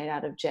 and it's made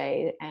out of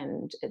jade,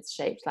 and it's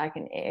shaped like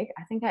an egg.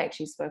 I think I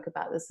actually spoke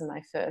about this in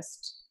my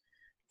first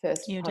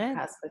You did.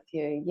 podcast with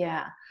you.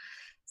 Yeah.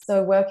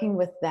 So working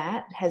with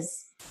that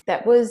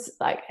was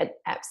like an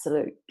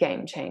absolute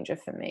game changer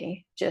for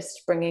me.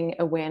 Just bringing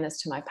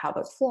awareness to my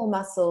pelvic floor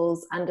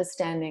muscles,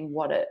 understanding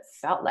what it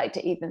felt like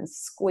to even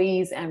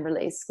squeeze and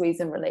release,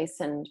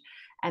 and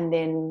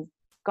then,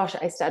 gosh,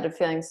 I started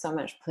feeling so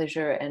much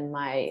pleasure in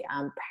my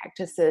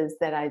practices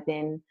that I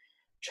then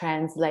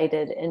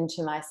translated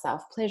into my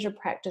self pleasure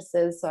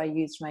practices. So I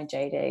used my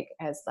jade egg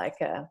as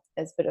a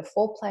bit of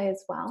foreplay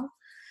as well,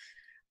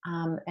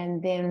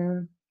 and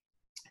then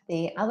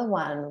the other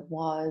one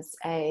was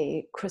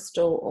a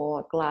crystal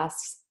or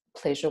glass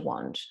pleasure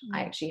wand.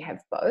 I actually have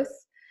both.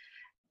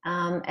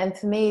 And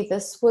for me,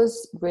 this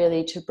was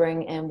really to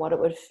bring in what it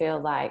would feel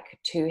like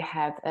to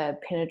have a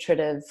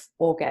penetrative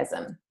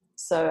orgasm.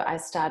 So I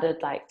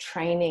started like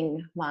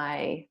training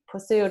my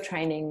pussy, or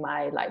training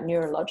my like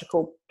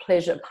neurological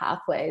pleasure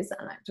pathways,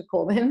 I like to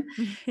call them,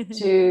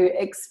 to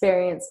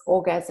experience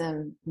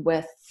orgasm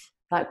with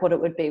like what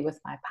it would be with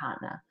my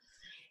partner.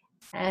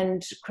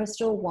 And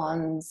crystal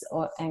wands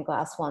and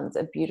glass wands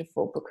are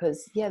beautiful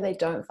because, yeah, they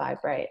don't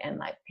vibrate, and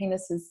like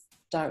penises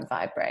don't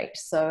vibrate.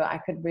 So I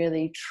could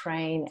really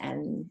train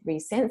and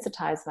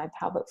resensitize my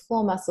pelvic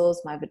floor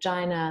muscles, my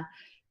vagina,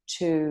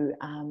 to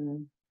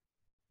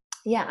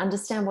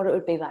understand what it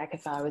would be like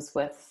if I was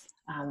with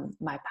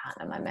my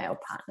partner, my male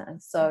partner.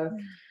 So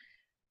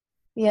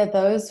yeah,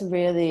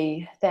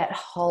 that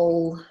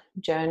whole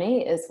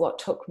journey is what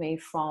took me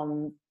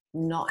from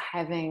not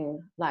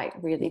having like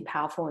really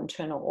powerful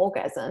internal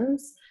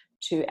orgasms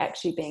to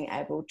actually being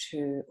able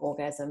to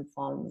orgasm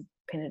from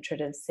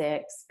penetrative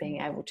sex,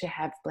 being able to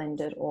have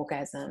blended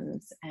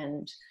orgasms,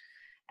 and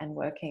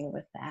working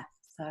with that.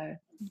 So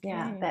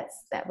yeah,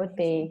 that would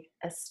be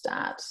a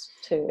start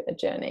to a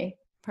journey.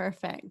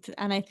 Perfect.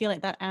 And I feel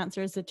like that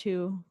answers the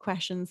two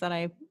questions that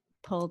I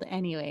pulled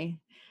anyway.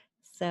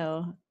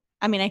 So,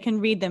 I mean, I can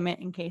read them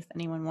in case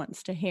anyone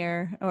wants to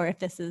hear, or if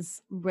this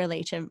is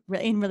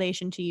in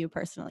relation to you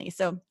personally.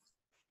 So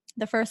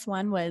the first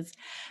one was,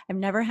 I've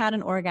never had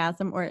an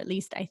orgasm, or at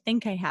least I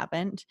think I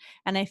haven't.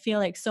 And I feel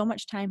like so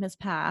much time has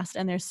passed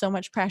and there's so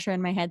much pressure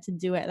in my head to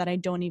do it that I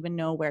don't even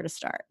know where to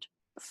start.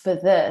 For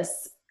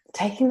this,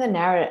 taking the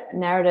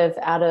narrative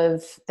out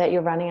of that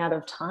you're running out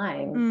of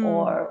time,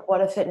 or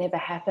what if it never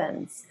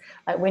happens?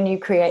 Like when you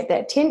create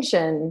that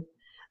tension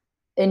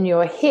in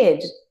your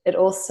head, it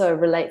also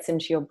relates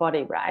into your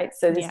body, right?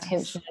 So there's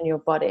tension in your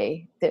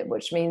body,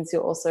 which means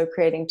you're also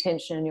creating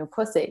tension in your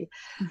pussy.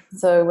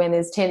 So when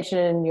there's tension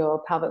in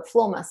your pelvic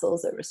floor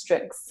muscles, it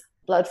restricts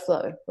blood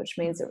flow, which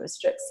means it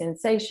restricts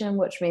sensation,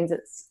 which means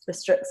it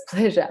restricts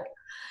pleasure.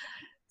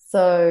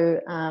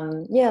 So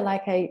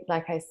like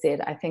I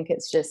said, I think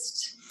it's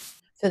just,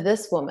 for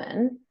this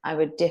woman, I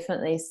would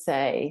definitely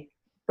say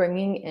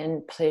bringing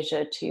in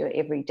pleasure to your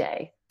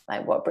everyday,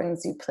 like what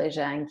brings you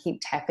pleasure, and keep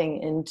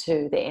tapping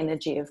into the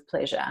energy of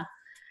pleasure,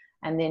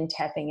 and then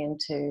tapping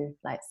into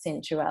like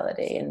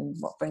sensuality and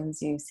what brings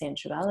you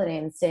sensuality,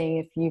 and seeing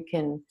if you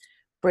can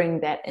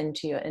bring that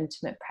into your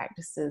intimate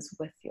practices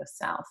with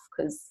yourself.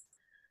 Because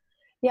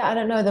I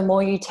don't know, the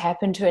more you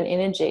tap into an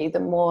energy, the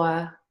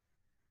more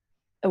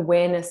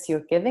awareness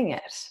you're giving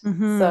it.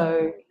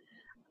 So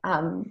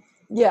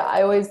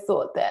I always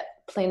thought that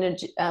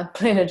that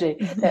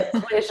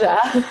pleasure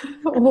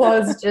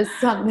was just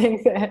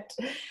something that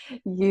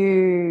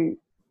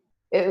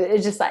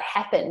it just like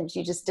happened.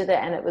 You just did it,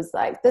 and it was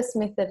like this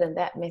method and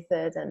that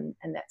method, and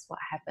that's what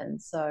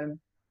happened. So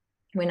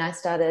when I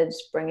started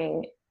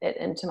bringing it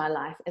into my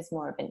life as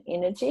more of an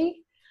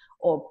energy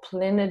or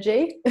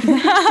plenergy,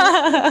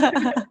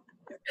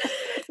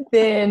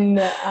 then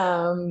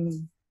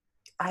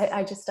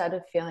I just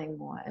started feeling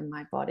more in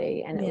my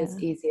body, and it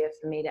was easier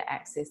for me to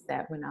access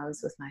that when I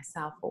was with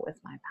myself or with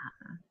my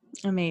partner.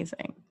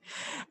 Amazing.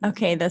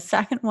 Okay, the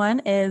second one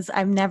is,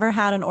 I've never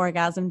had an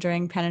orgasm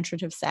during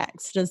penetrative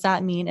sex. Does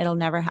that mean it'll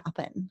never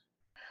happen?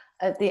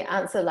 The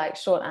answer, like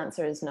short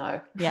answer, is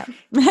no. Yeah.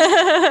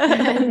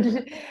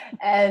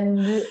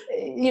 and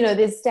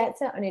there's stats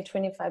that only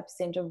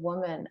 25% of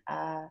women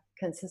are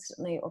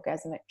consistently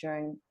orgasmic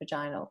during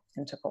vaginal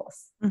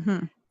intercourse.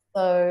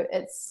 So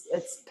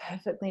it's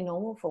perfectly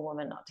normal for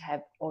women not to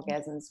have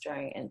orgasms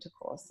during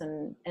intercourse,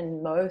 and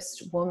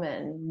most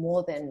women,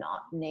 more than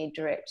not, need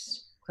direct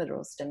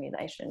clitoral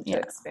stimulation to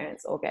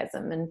experience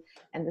orgasm, and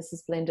this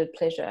is blended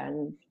pleasure,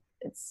 and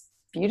it's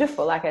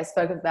beautiful. Like I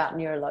spoke about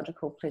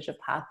neurological pleasure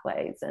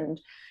pathways,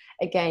 and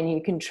again,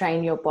 you can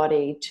train your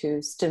body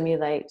to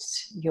stimulate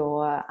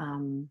your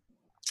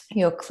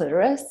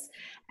clitoris.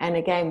 And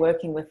again,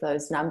 working with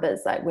those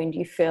numbers, like when do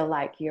you feel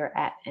like you're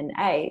at an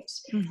 8,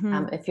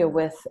 if you're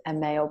with a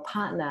male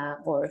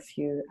partner, or if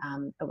you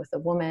are with a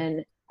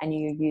woman and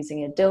you're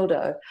using a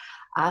dildo,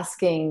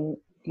 asking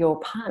your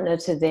partner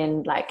to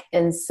then like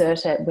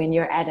insert it when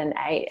you're at an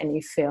 8 and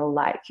you feel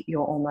like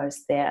you're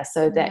almost there,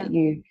 so that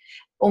you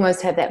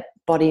almost have that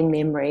body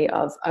memory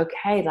of,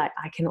 okay, like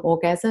I can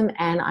orgasm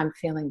and I'm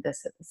feeling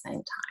this at the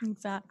same time.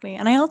 Exactly.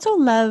 And I also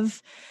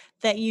love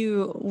that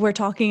you were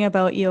talking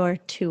about your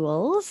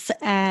tools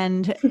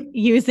and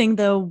using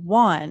the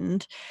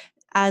wand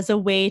as a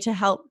way to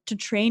help to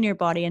train your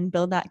body and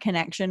build that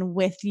connection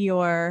with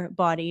your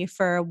body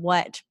for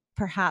what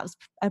perhaps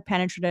a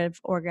penetrative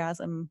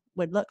orgasm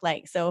would look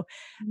like. So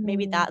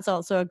maybe that's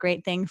also a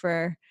great thing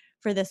for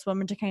this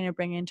woman to kind of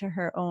bring into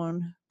her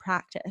own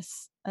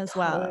practice as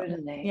well.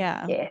 Totally.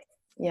 Yeah.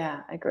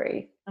 Yeah,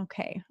 agree.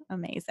 Okay,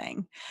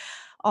 amazing.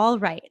 All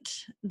right.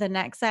 The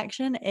next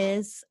section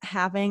is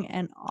having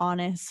an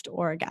honest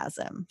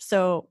orgasm.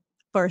 So,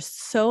 for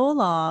so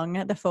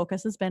long, the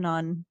focus has been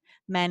on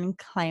men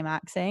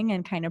climaxing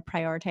and kind of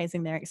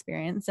prioritizing their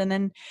experience. And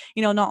then,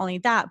 not only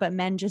that, but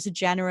men just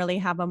generally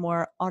have a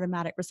more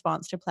automatic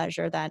response to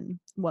pleasure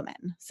than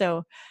women.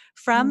 So,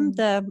 from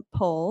the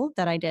poll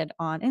that I did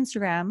on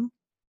Instagram,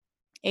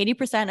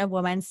 80% of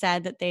women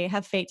said that they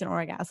have faked an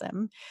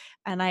orgasm.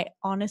 And I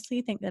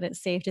honestly think that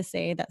it's safe to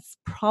say that's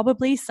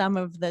probably some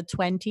of the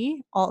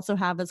 20 also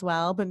have as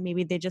well, but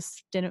maybe they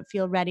just didn't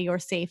feel ready or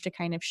safe to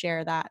kind of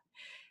share that,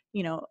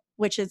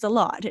 which is a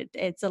lot.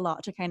 It's a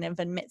lot to kind of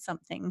admit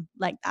something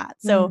like that.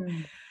 So,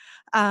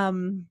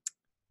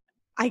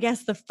 I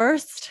guess the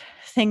first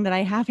thing that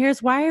I have here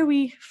is, why are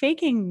we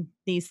faking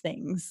these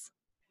things?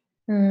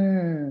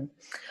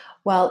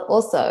 Well,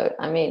 also,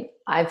 I mean,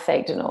 I've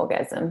faked an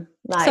orgasm.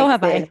 Like, So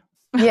have I.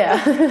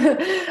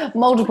 Yeah,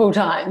 multiple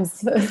times.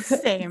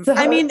 Same. So,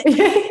 I mean,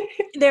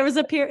 there was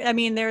a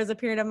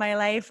period of my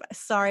life,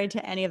 sorry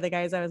to any of the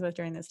guys I was with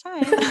during this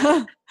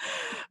time,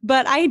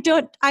 but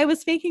I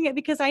was faking it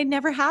because I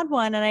never had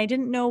one and I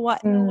didn't know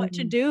what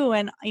to do.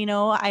 And,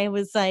 I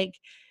was like,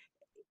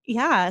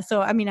 yeah.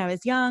 So, I mean, I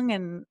was young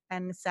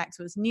and sex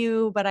was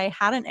new, but I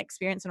hadn't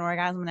experienced an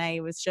orgasm and I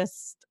was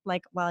just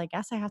like, well, I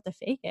guess I have to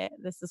fake it.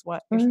 This is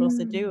what you're supposed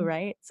to do.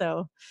 Right.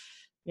 So,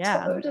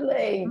 yeah.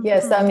 Totally.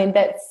 Yes. I mean,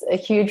 that's a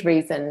huge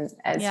reason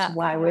as to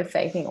why we're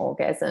faking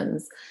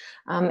orgasms.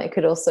 It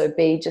could also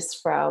be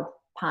just for our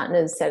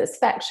partner's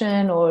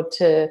satisfaction, or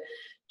to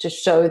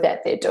show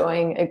that they're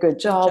doing a good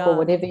job or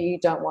whatever. You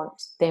don't want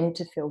them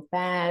to feel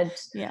bad.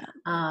 Yeah.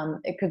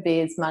 It could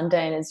be as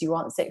mundane as you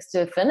want sex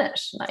to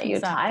finish. Like, you're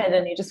tired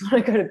and you just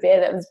want to go to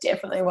bed. That was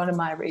definitely one of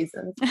my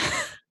reasons.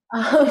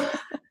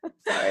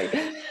 Sorry.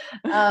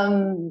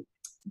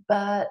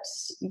 But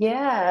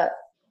yeah,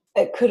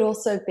 it could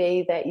also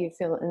be that you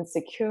feel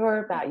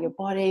insecure about your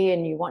body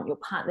and you want your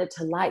partner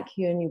to like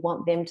you and you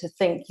want them to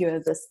think you're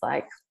this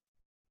like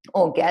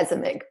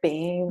orgasmic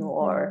being,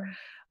 or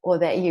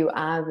that you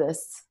are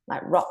this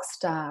like rock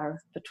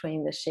star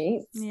between the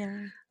sheets.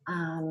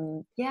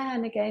 And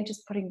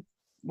again,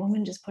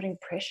 women just putting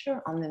pressure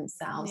on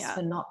themselves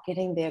for not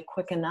getting there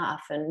quick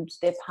enough, and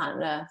their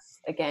partner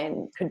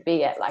again could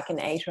be at like an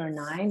 8 or a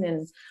 9,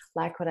 and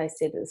like what I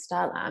said at the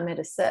start, I'm at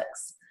a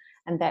 6.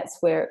 And that's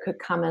where it could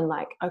come in,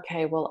 like,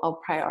 okay, well, I'll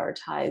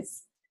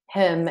prioritize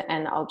him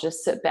and I'll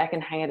just sit back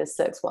and hang at a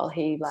 6 while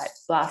he like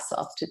blasts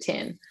off to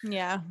 10.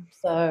 Yeah.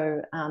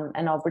 So,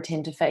 and I'll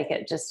pretend to fake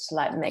it just to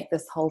like make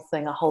this whole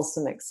thing a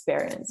wholesome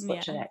experience,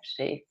 which it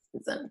actually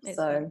isn't.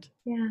 So,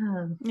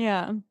 yeah.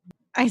 Yeah.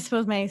 I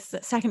suppose my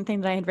second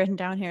thing that I had written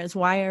down here is,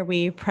 why are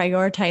we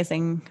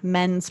prioritizing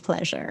men's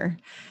pleasure?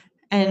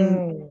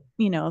 And,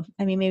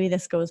 I mean, maybe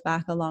this goes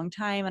back a long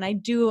time. And I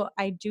do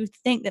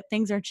think that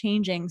things are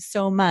changing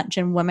so much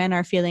and women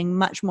are feeling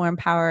much more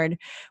empowered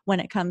when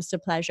it comes to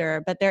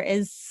pleasure. But there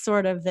is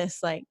sort of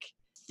this like,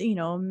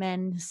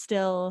 men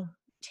still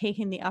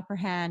taking the upper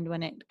hand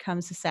when it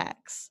comes to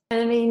sex.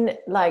 I mean,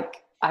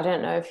 like, I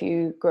don't know if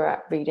you grew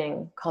up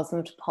reading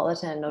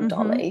Cosmopolitan or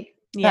Dolly.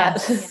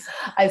 But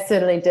I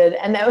certainly did.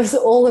 And that was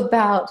all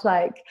about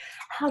like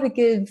how to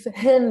give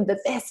him the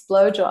best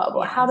blowjob,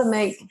 or how to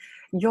make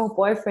your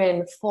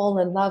boyfriend fall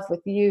in love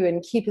with you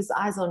and keep his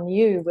eyes on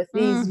you with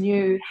these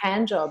new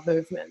hand job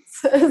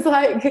movements. It's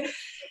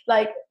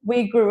like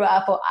we grew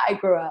up, or I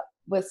grew up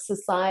with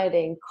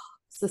society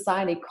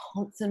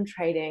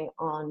concentrating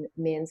on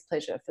men's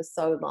pleasure for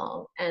so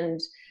long. And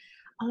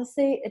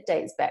honestly, it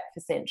dates back for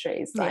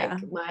centuries.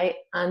 Like, my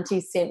auntie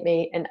sent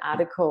me an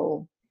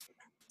article.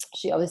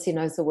 She obviously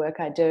knows the work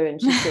I do,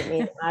 and she sent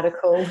me an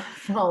article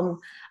from,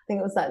 I think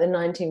it was like the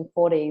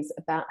 1940s,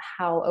 about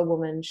how a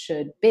woman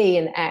should be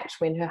and act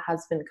when her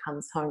husband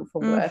comes home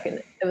from work. And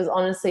it was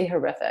honestly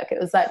horrific. It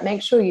was like,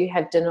 make sure you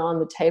have dinner on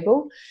the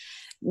table.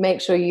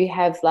 Make sure you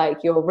have like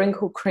your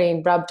wrinkle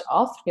cream rubbed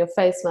off, your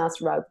face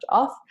mask rubbed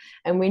off.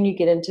 And when you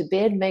get into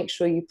bed, make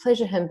sure you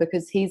pleasure him,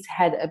 because he's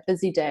had a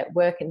busy day at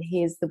work and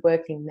he is the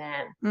working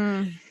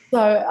man. So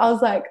I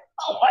was like,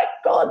 oh my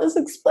God, this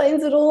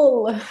explains it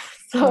all.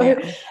 So,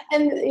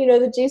 and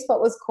the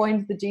G-spot was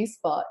coined the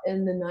G-spot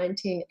in the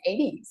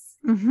 1980s.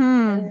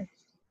 And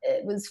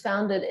it was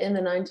founded in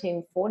the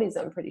 1940s,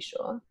 I'm pretty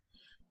sure.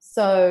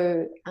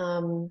 So,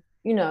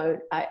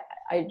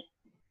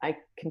 I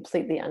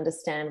completely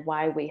understand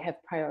why we have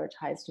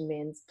prioritized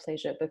men's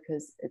pleasure,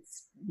 because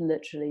it's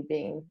literally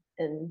been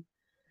in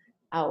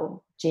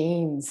our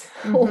genes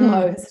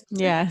almost for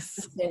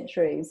Yes.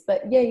 centuries.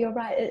 But yeah, you're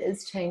right, it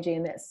is changing,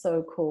 and that's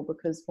so cool,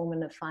 because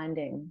women are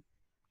finding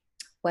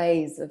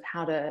ways of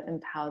how to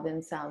empower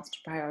themselves to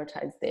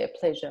prioritize their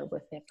pleasure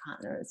with their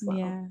partner as well.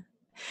 Yeah.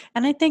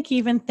 And I think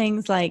even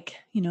things like,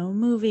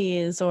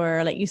 movies,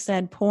 or like you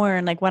said,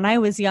 porn, like when I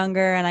was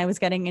younger and I was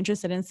getting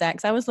interested in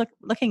sex, I was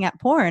looking at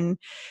porn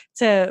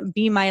to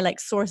be my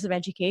like source of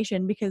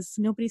education, because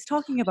nobody's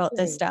talking about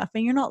this stuff,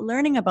 and you're not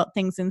learning about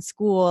things in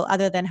school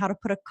other than how to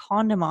put a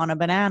condom on a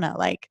banana.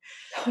 Like,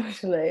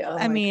 Totally. Oh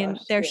I my mean,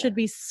 gosh. there Yeah. should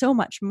be so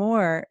much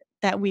more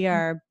that we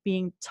are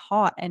being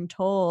taught and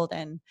told.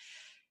 And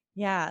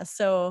yeah,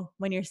 so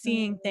when you're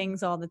seeing Mm.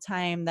 things all the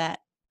time that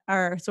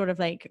are sort of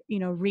like,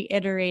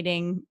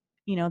 reiterating,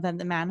 that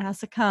the man has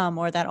to come,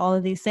 or that all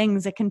of these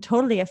things, it can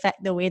totally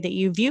affect the way that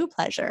you view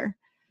pleasure.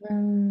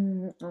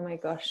 Oh my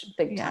gosh,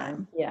 big Yeah.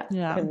 time. Yeah,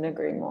 Yeah. couldn't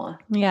agree more.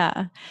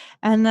 Yeah.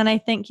 And then I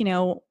think,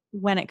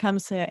 when it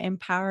comes to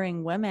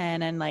empowering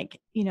women and like,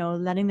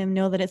 letting them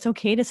know that it's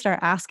okay to start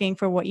asking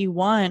for what you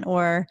want,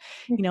 or,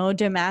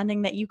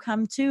 demanding that you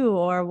come too,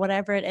 or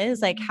whatever it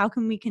is, like, how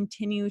can we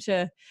continue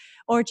to,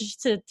 or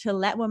just to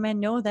let women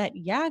know that,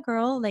 yeah,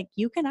 girl, like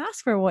you can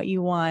ask for what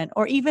you want,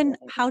 or even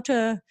how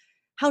to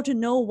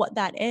know what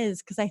that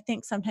is. Cause I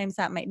think sometimes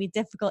that might be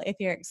difficult if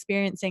you're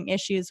experiencing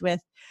issues with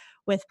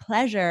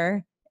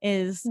pleasure,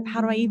 is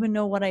how do I Mm. even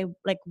know what I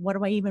like? What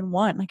do I even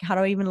want? Like, how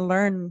do I even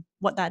learn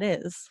what that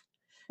is?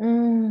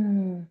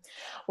 Mm.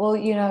 Well,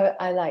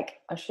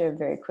 I'll share a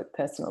very quick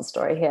personal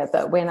story here,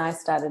 but when I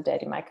started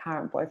dating my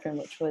current boyfriend,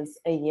 which was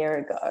a year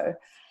ago,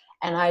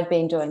 and I'd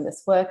been doing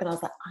this work, and I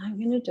was like, I'm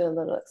going to do a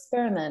little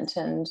experiment,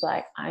 and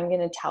like, I'm going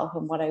to tell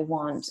him what I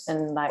want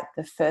in like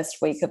the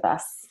first week of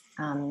us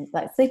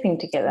like sleeping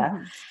together.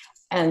 Mm-hmm.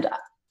 And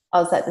I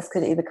was like, this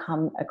could either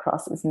come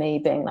across as me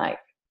being like,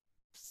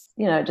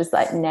 just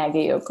like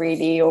naggy or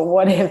greedy or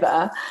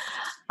whatever.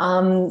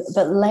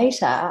 But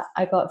later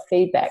I got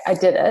feedback. I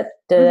did it,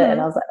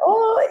 and I was like,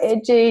 oh,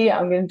 edgy,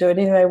 I'm going to do it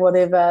anyway,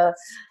 whatever.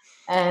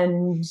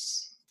 And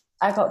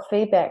I got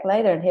feedback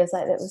later, and he was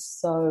like, that was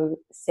so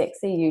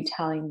sexy, you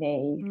telling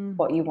me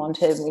what you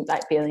wanted. We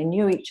like barely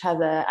knew each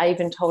other. I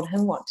even told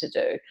him what to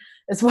do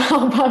as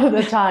well part of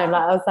the time.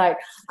 Like, I was like,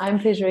 I'm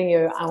pleasuring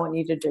you, I want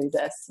you to do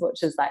this,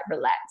 which is like,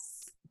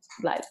 relax,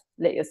 like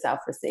let yourself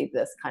receive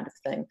this kind of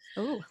thing.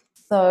 Oh.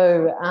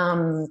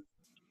 So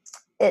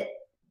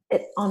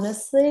it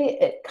honestly,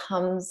 it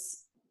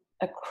comes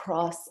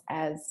across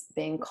as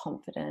being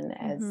confident,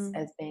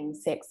 as being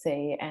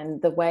sexy.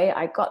 And the way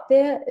I got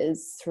there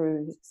is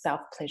through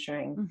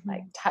self-pleasuring,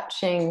 like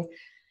touching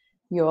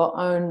your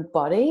own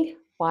body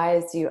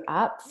wires you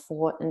up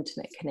for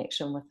intimate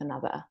connection with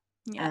another.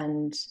 Yeah.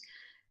 And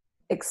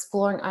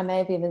exploring, I may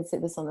have even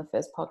said this on the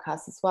first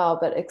podcast as well,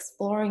 but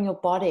exploring your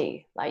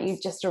body, like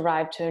you've just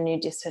arrived to a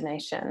new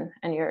destination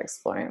and you're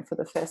exploring it for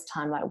the first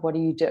time. Like, what do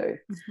you do?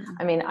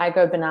 I mean, I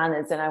go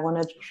bananas and I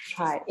want to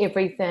try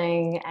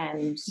everything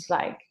and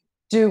like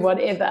do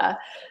whatever.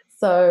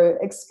 So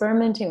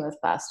experimenting with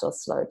fast or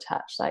slow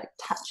touch, like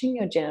touching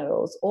your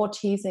genitals or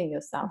teasing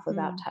yourself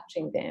without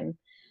touching them,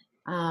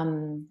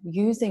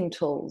 using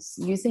tools,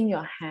 using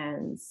your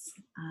hands,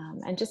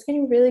 and just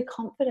getting really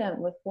confident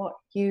with what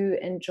you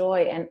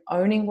enjoy and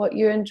owning what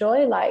you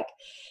enjoy. Like,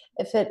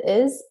 if it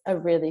is a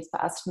really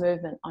fast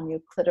movement on your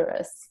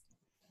clitoris,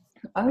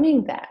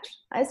 owning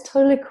that's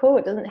totally cool.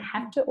 It doesn't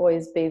have to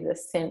always be the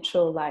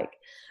sensual, like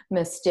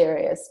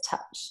mysterious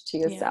touch to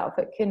yourself.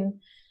 It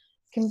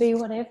can be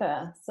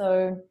whatever.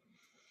 So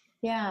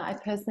yeah, I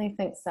personally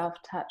think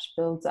self-touch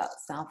builds up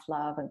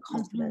self-love and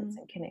confidence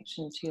and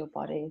connection to your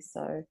body.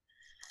 So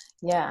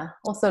yeah,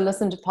 also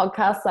listen to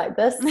podcasts like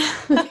this.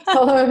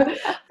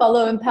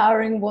 follow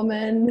Empowering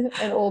Woman.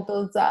 It all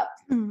builds up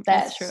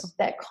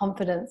that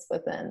confidence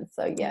within.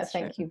 So yeah,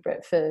 thank you,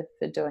 Britt, for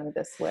doing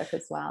this work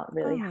as well. It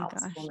really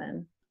helps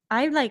women.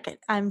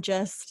 I'm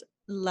just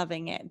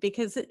loving it,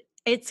 because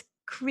it's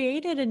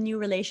created a new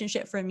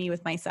relationship for me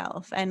with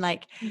myself. And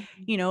like,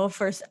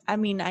 first, I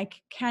mean, I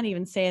can't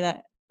even say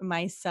that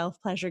my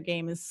self-pleasure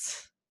game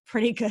is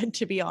pretty good,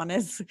 to be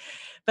honest,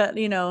 but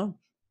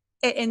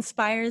it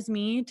inspires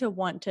me to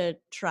want to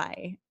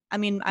try. I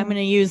mean, I'm going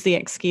to use the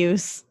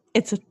excuse.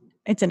 It's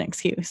an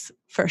excuse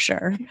for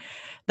sure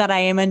that I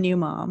am a new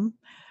mom.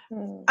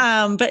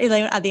 But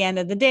at the end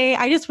of the day,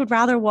 I just would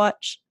rather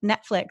watch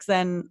Netflix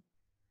than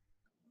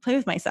play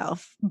with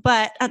myself.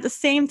 But at the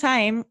same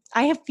time,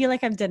 I feel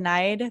like I've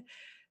denied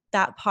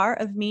that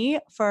part of me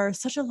for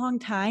such a long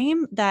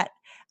time that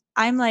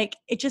I'm like,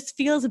 it just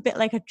feels a bit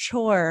like a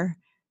chore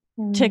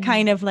to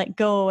kind of like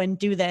go and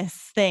do this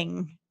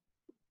thing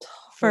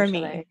for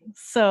me.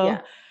 So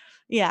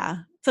yeah.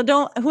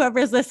 So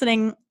whoever's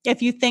listening,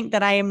 if you think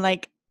that I am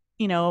like,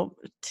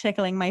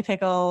 tickling my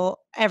pickle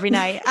every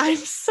night, I'm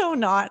so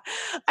not.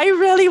 I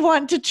really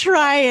want to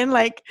try and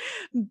like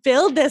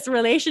build this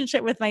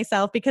relationship with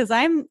myself, because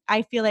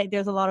I feel like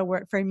there's a lot of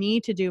work for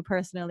me to do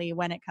personally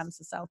when it comes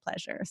to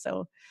self-pleasure.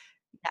 So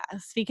yeah,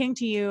 speaking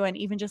to you and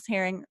even just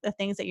hearing the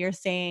things that you're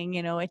saying,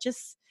 it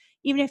just,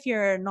 even if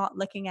you're not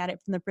looking at it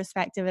from the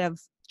perspective of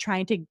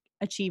trying to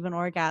achieve an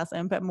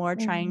orgasm, but more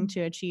trying Mhm.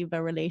 to achieve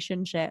a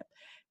relationship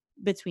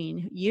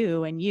between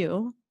you and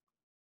you,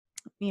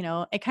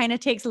 it kind of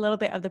takes a little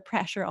bit of the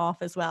pressure off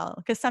as well.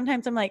 Because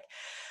sometimes I'm like,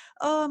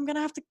 oh, I'm going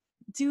to have to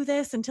do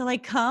this until I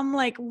come.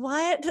 Like,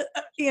 what?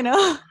 You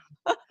know?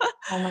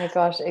 Oh my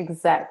gosh,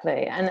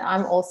 exactly. And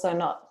I'm also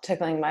not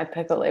tickling my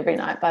pickle every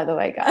night, by the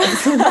way,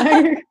 guys.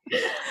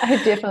 I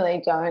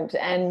definitely don't.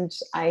 And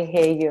I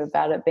hear you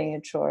about it being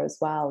a chore as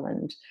well.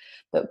 And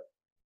but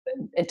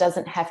it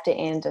doesn't have to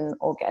end in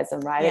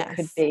orgasm, right? It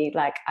could Yes. be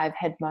like I've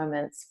had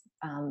moments.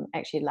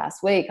 Actually,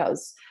 last week I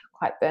was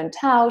quite burnt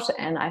out,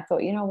 and I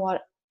thought, you know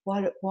what?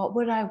 What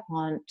would I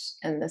want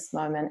in this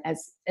moment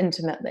as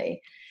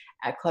intimately?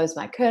 I closed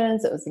my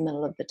curtains. It was the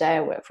middle of the day.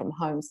 I work from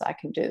home, so I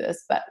can do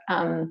this. But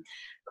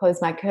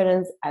closed my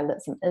curtains. I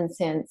lit some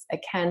incense, a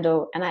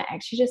candle, and I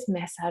actually just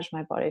massaged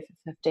my body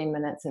for 15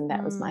 minutes, and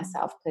that was my Mm,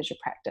 self pleasure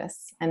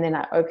practice. And then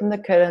I opened the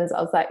curtains.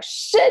 I was like,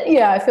 shit,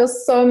 yeah, I feel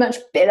so much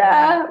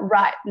yeah, better.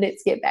 Right,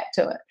 let's get back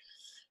to it.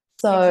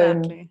 So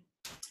exactly.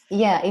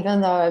 yeah, even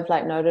though I've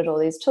like noted all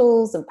these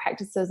tools and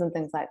practices and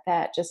things like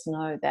that, just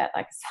know that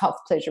like a self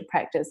pleasure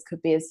practice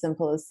could be as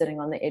simple as sitting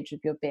on the edge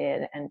of your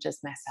bed and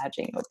just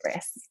massaging your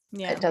breasts. It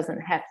Yeah. doesn't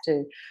have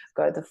to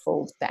go the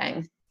full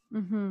bang,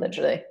 Mm-hmm.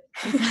 literally.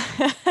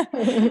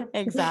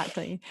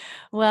 Exactly.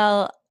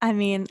 Well, I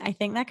mean, I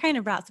think that kind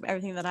of wraps up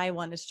everything that I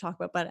wanted to talk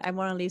about, but I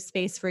want to leave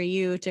space for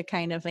you to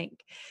kind of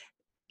like,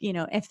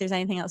 if there's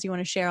anything else you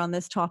want to share on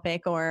this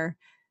topic or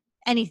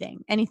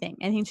anything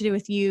to do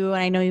with you.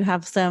 And I know you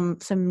have some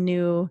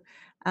new,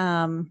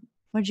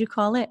 what'd you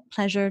call it?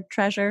 Pleasure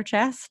treasure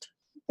chest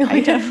Oh,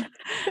 item.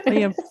 Or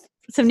you have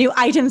some new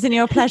items in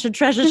your pleasure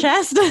treasure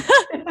chest.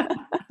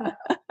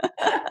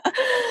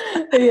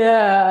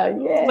 yeah,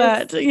 yes.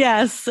 But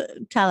yes,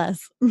 tell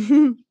us.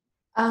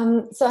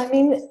 So, I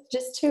mean,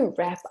 just to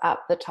wrap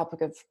up the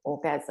topic of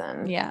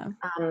orgasm, Yeah.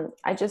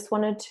 I just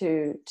wanted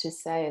to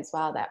say as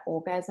well that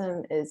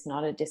orgasm is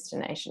not a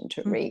destination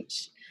to Mm,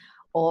 reach,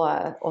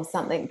 or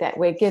something that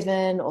we're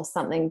given, or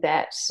something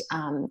that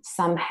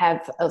some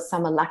have, or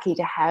some are lucky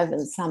to have,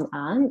 and some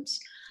aren't.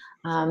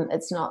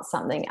 It's not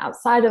something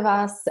outside of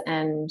us,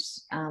 and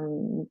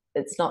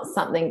it's not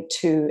something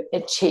to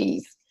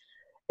achieve.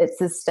 It's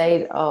a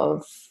state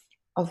of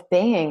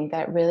being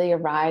that really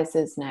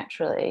arises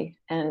naturally,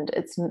 and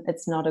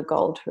it's not a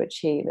goal to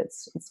achieve.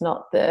 It's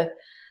not the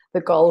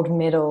gold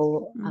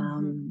medal.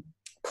 mm-hmm.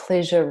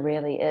 Pleasure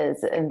really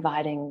is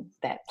inviting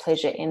that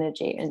pleasure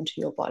energy into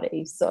your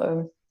body.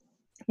 So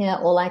yeah,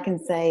 all I can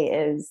say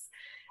is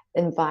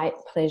invite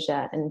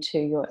pleasure into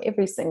your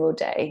every single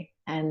day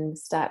and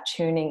start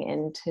tuning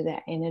into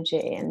that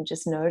energy, and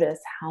just notice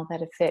how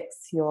that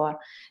affects your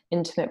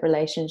intimate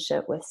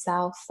relationship with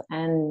self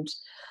and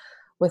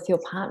with your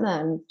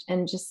partner,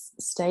 and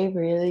just stay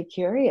really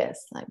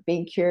curious. Like,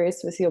 be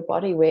curious with your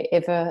body. We're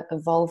ever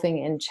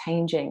evolving and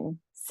changing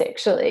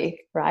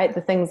sexually, right?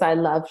 The things I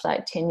loved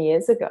like 10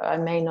 years ago, I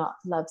may not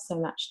love so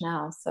much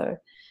now. So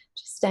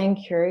just staying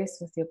curious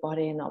with your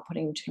body and not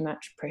putting too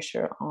much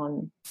pressure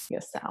on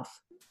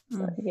yourself. So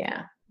Mm.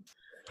 yeah.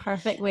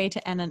 Perfect way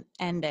to end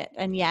it.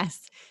 And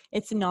yes,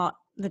 it's not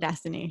the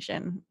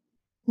destination,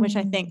 which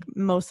I think Mm.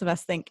 most of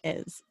us think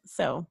is.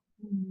 So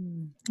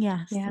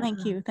yes, Yeah.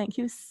 thank you. Thank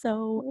you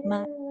so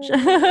much.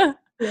 Yeah.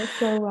 You're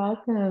so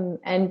welcome.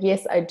 And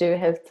yes, I do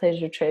have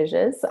Pleasure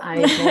Treasures.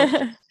 I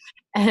launched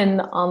an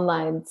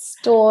online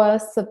store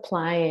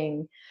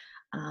supplying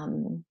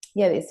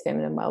these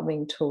feminine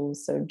wellbeing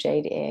tools, so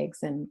jade eggs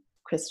and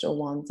crystal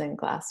wands and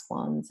glass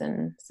wands,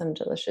 and some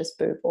delicious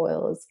boob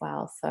oil as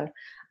well. So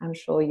I'm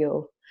sure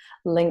you'll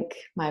link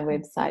my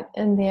website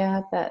in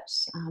there, but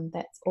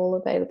that's all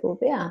available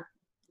there.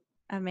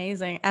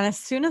 Amazing. And as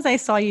soon as I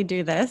saw you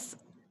do this,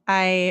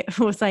 I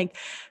was like,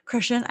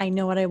 Christian, I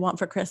know what I want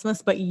for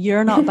Christmas, but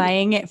you're not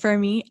buying it for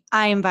me.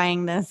 I'm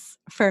buying this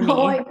for Oh me.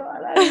 my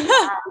God, I love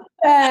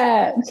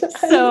that. I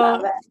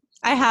love So it.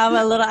 I have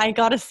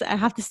I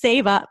have to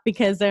save up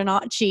because they're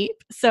not cheap.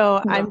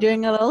 So I'm No.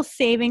 doing a little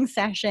saving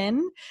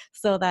session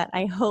so that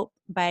I hope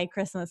by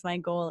Christmas, my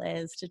goal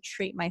is to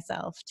treat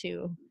myself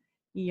to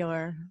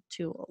your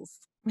tools.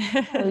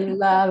 I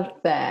love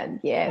that.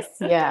 Yes,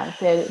 yeah,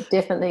 they're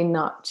definitely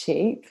not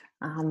cheap.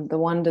 The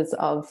wonders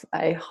of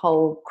a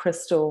whole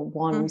crystal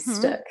wand Hmm.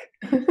 stick.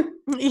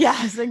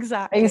 Yes, I used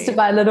to exactly.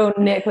 buy little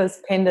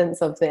necklace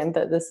pendants of them,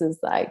 but this is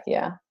like,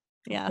 yeah,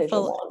 a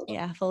pleasure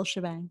wand. Full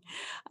shebang.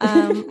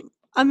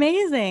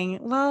 Amazing.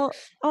 Well,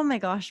 oh my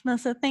gosh,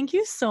 Melissa, thank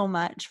you so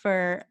much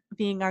for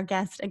being our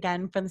guest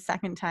again for the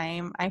second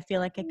time. I feel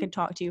like I could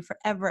talk to you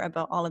forever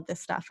about all of this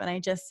stuff, and I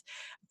just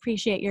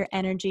appreciate your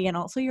energy and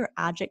also your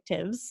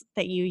adjectives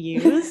that you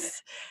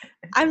use.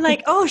 I'm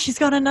like, oh, she's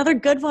got another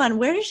good one.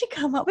 Where did she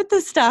come up with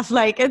this stuff?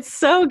 Like, it's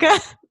so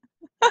good.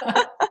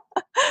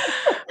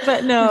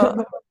 But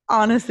no,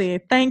 honestly,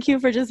 thank you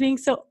for just being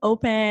so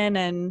open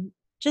and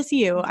just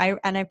you. I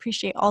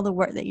appreciate all the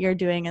work that you're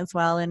doing as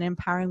well in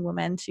empowering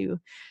women to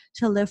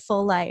live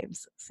full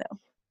lives. So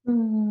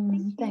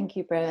Thank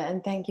you, Britta,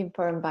 and thank you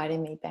for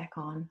inviting me back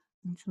on.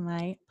 It's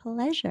my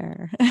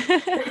pleasure.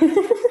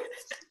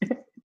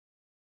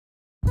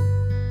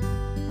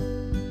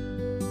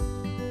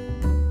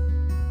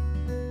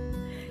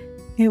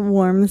 It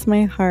warms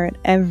my heart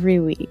every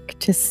week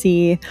to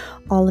see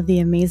all of the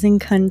amazing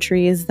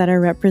countries that are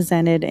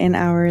represented in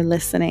our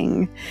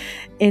listening.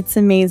 It's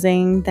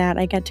amazing that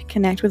I get to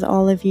connect with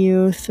all of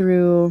you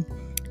through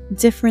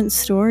different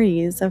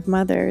stories of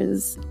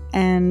mothers,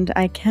 and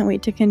I can't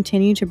wait to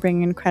continue to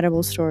bring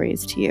incredible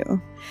stories to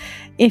you.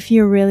 If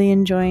you're really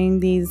enjoying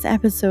these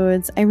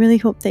episodes, I really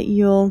hope that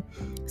you'll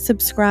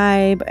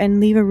subscribe and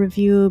leave a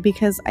review,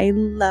 because I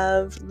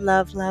love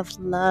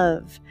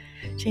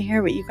to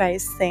hear what you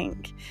guys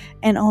think.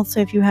 And also,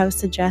 if you have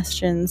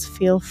suggestions,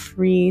 feel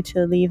free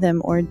to leave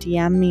them or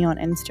DM me on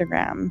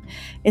Instagram.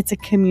 It's a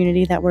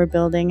community that we're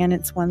building, and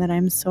it's one that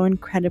I'm so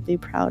incredibly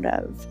proud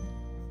of.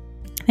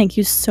 Thank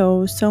you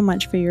so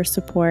much for your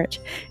support,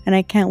 and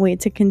I can't wait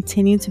to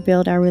continue to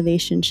build our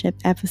relationship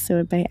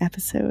episode by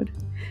episode.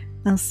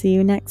 I'll see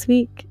you next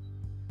week.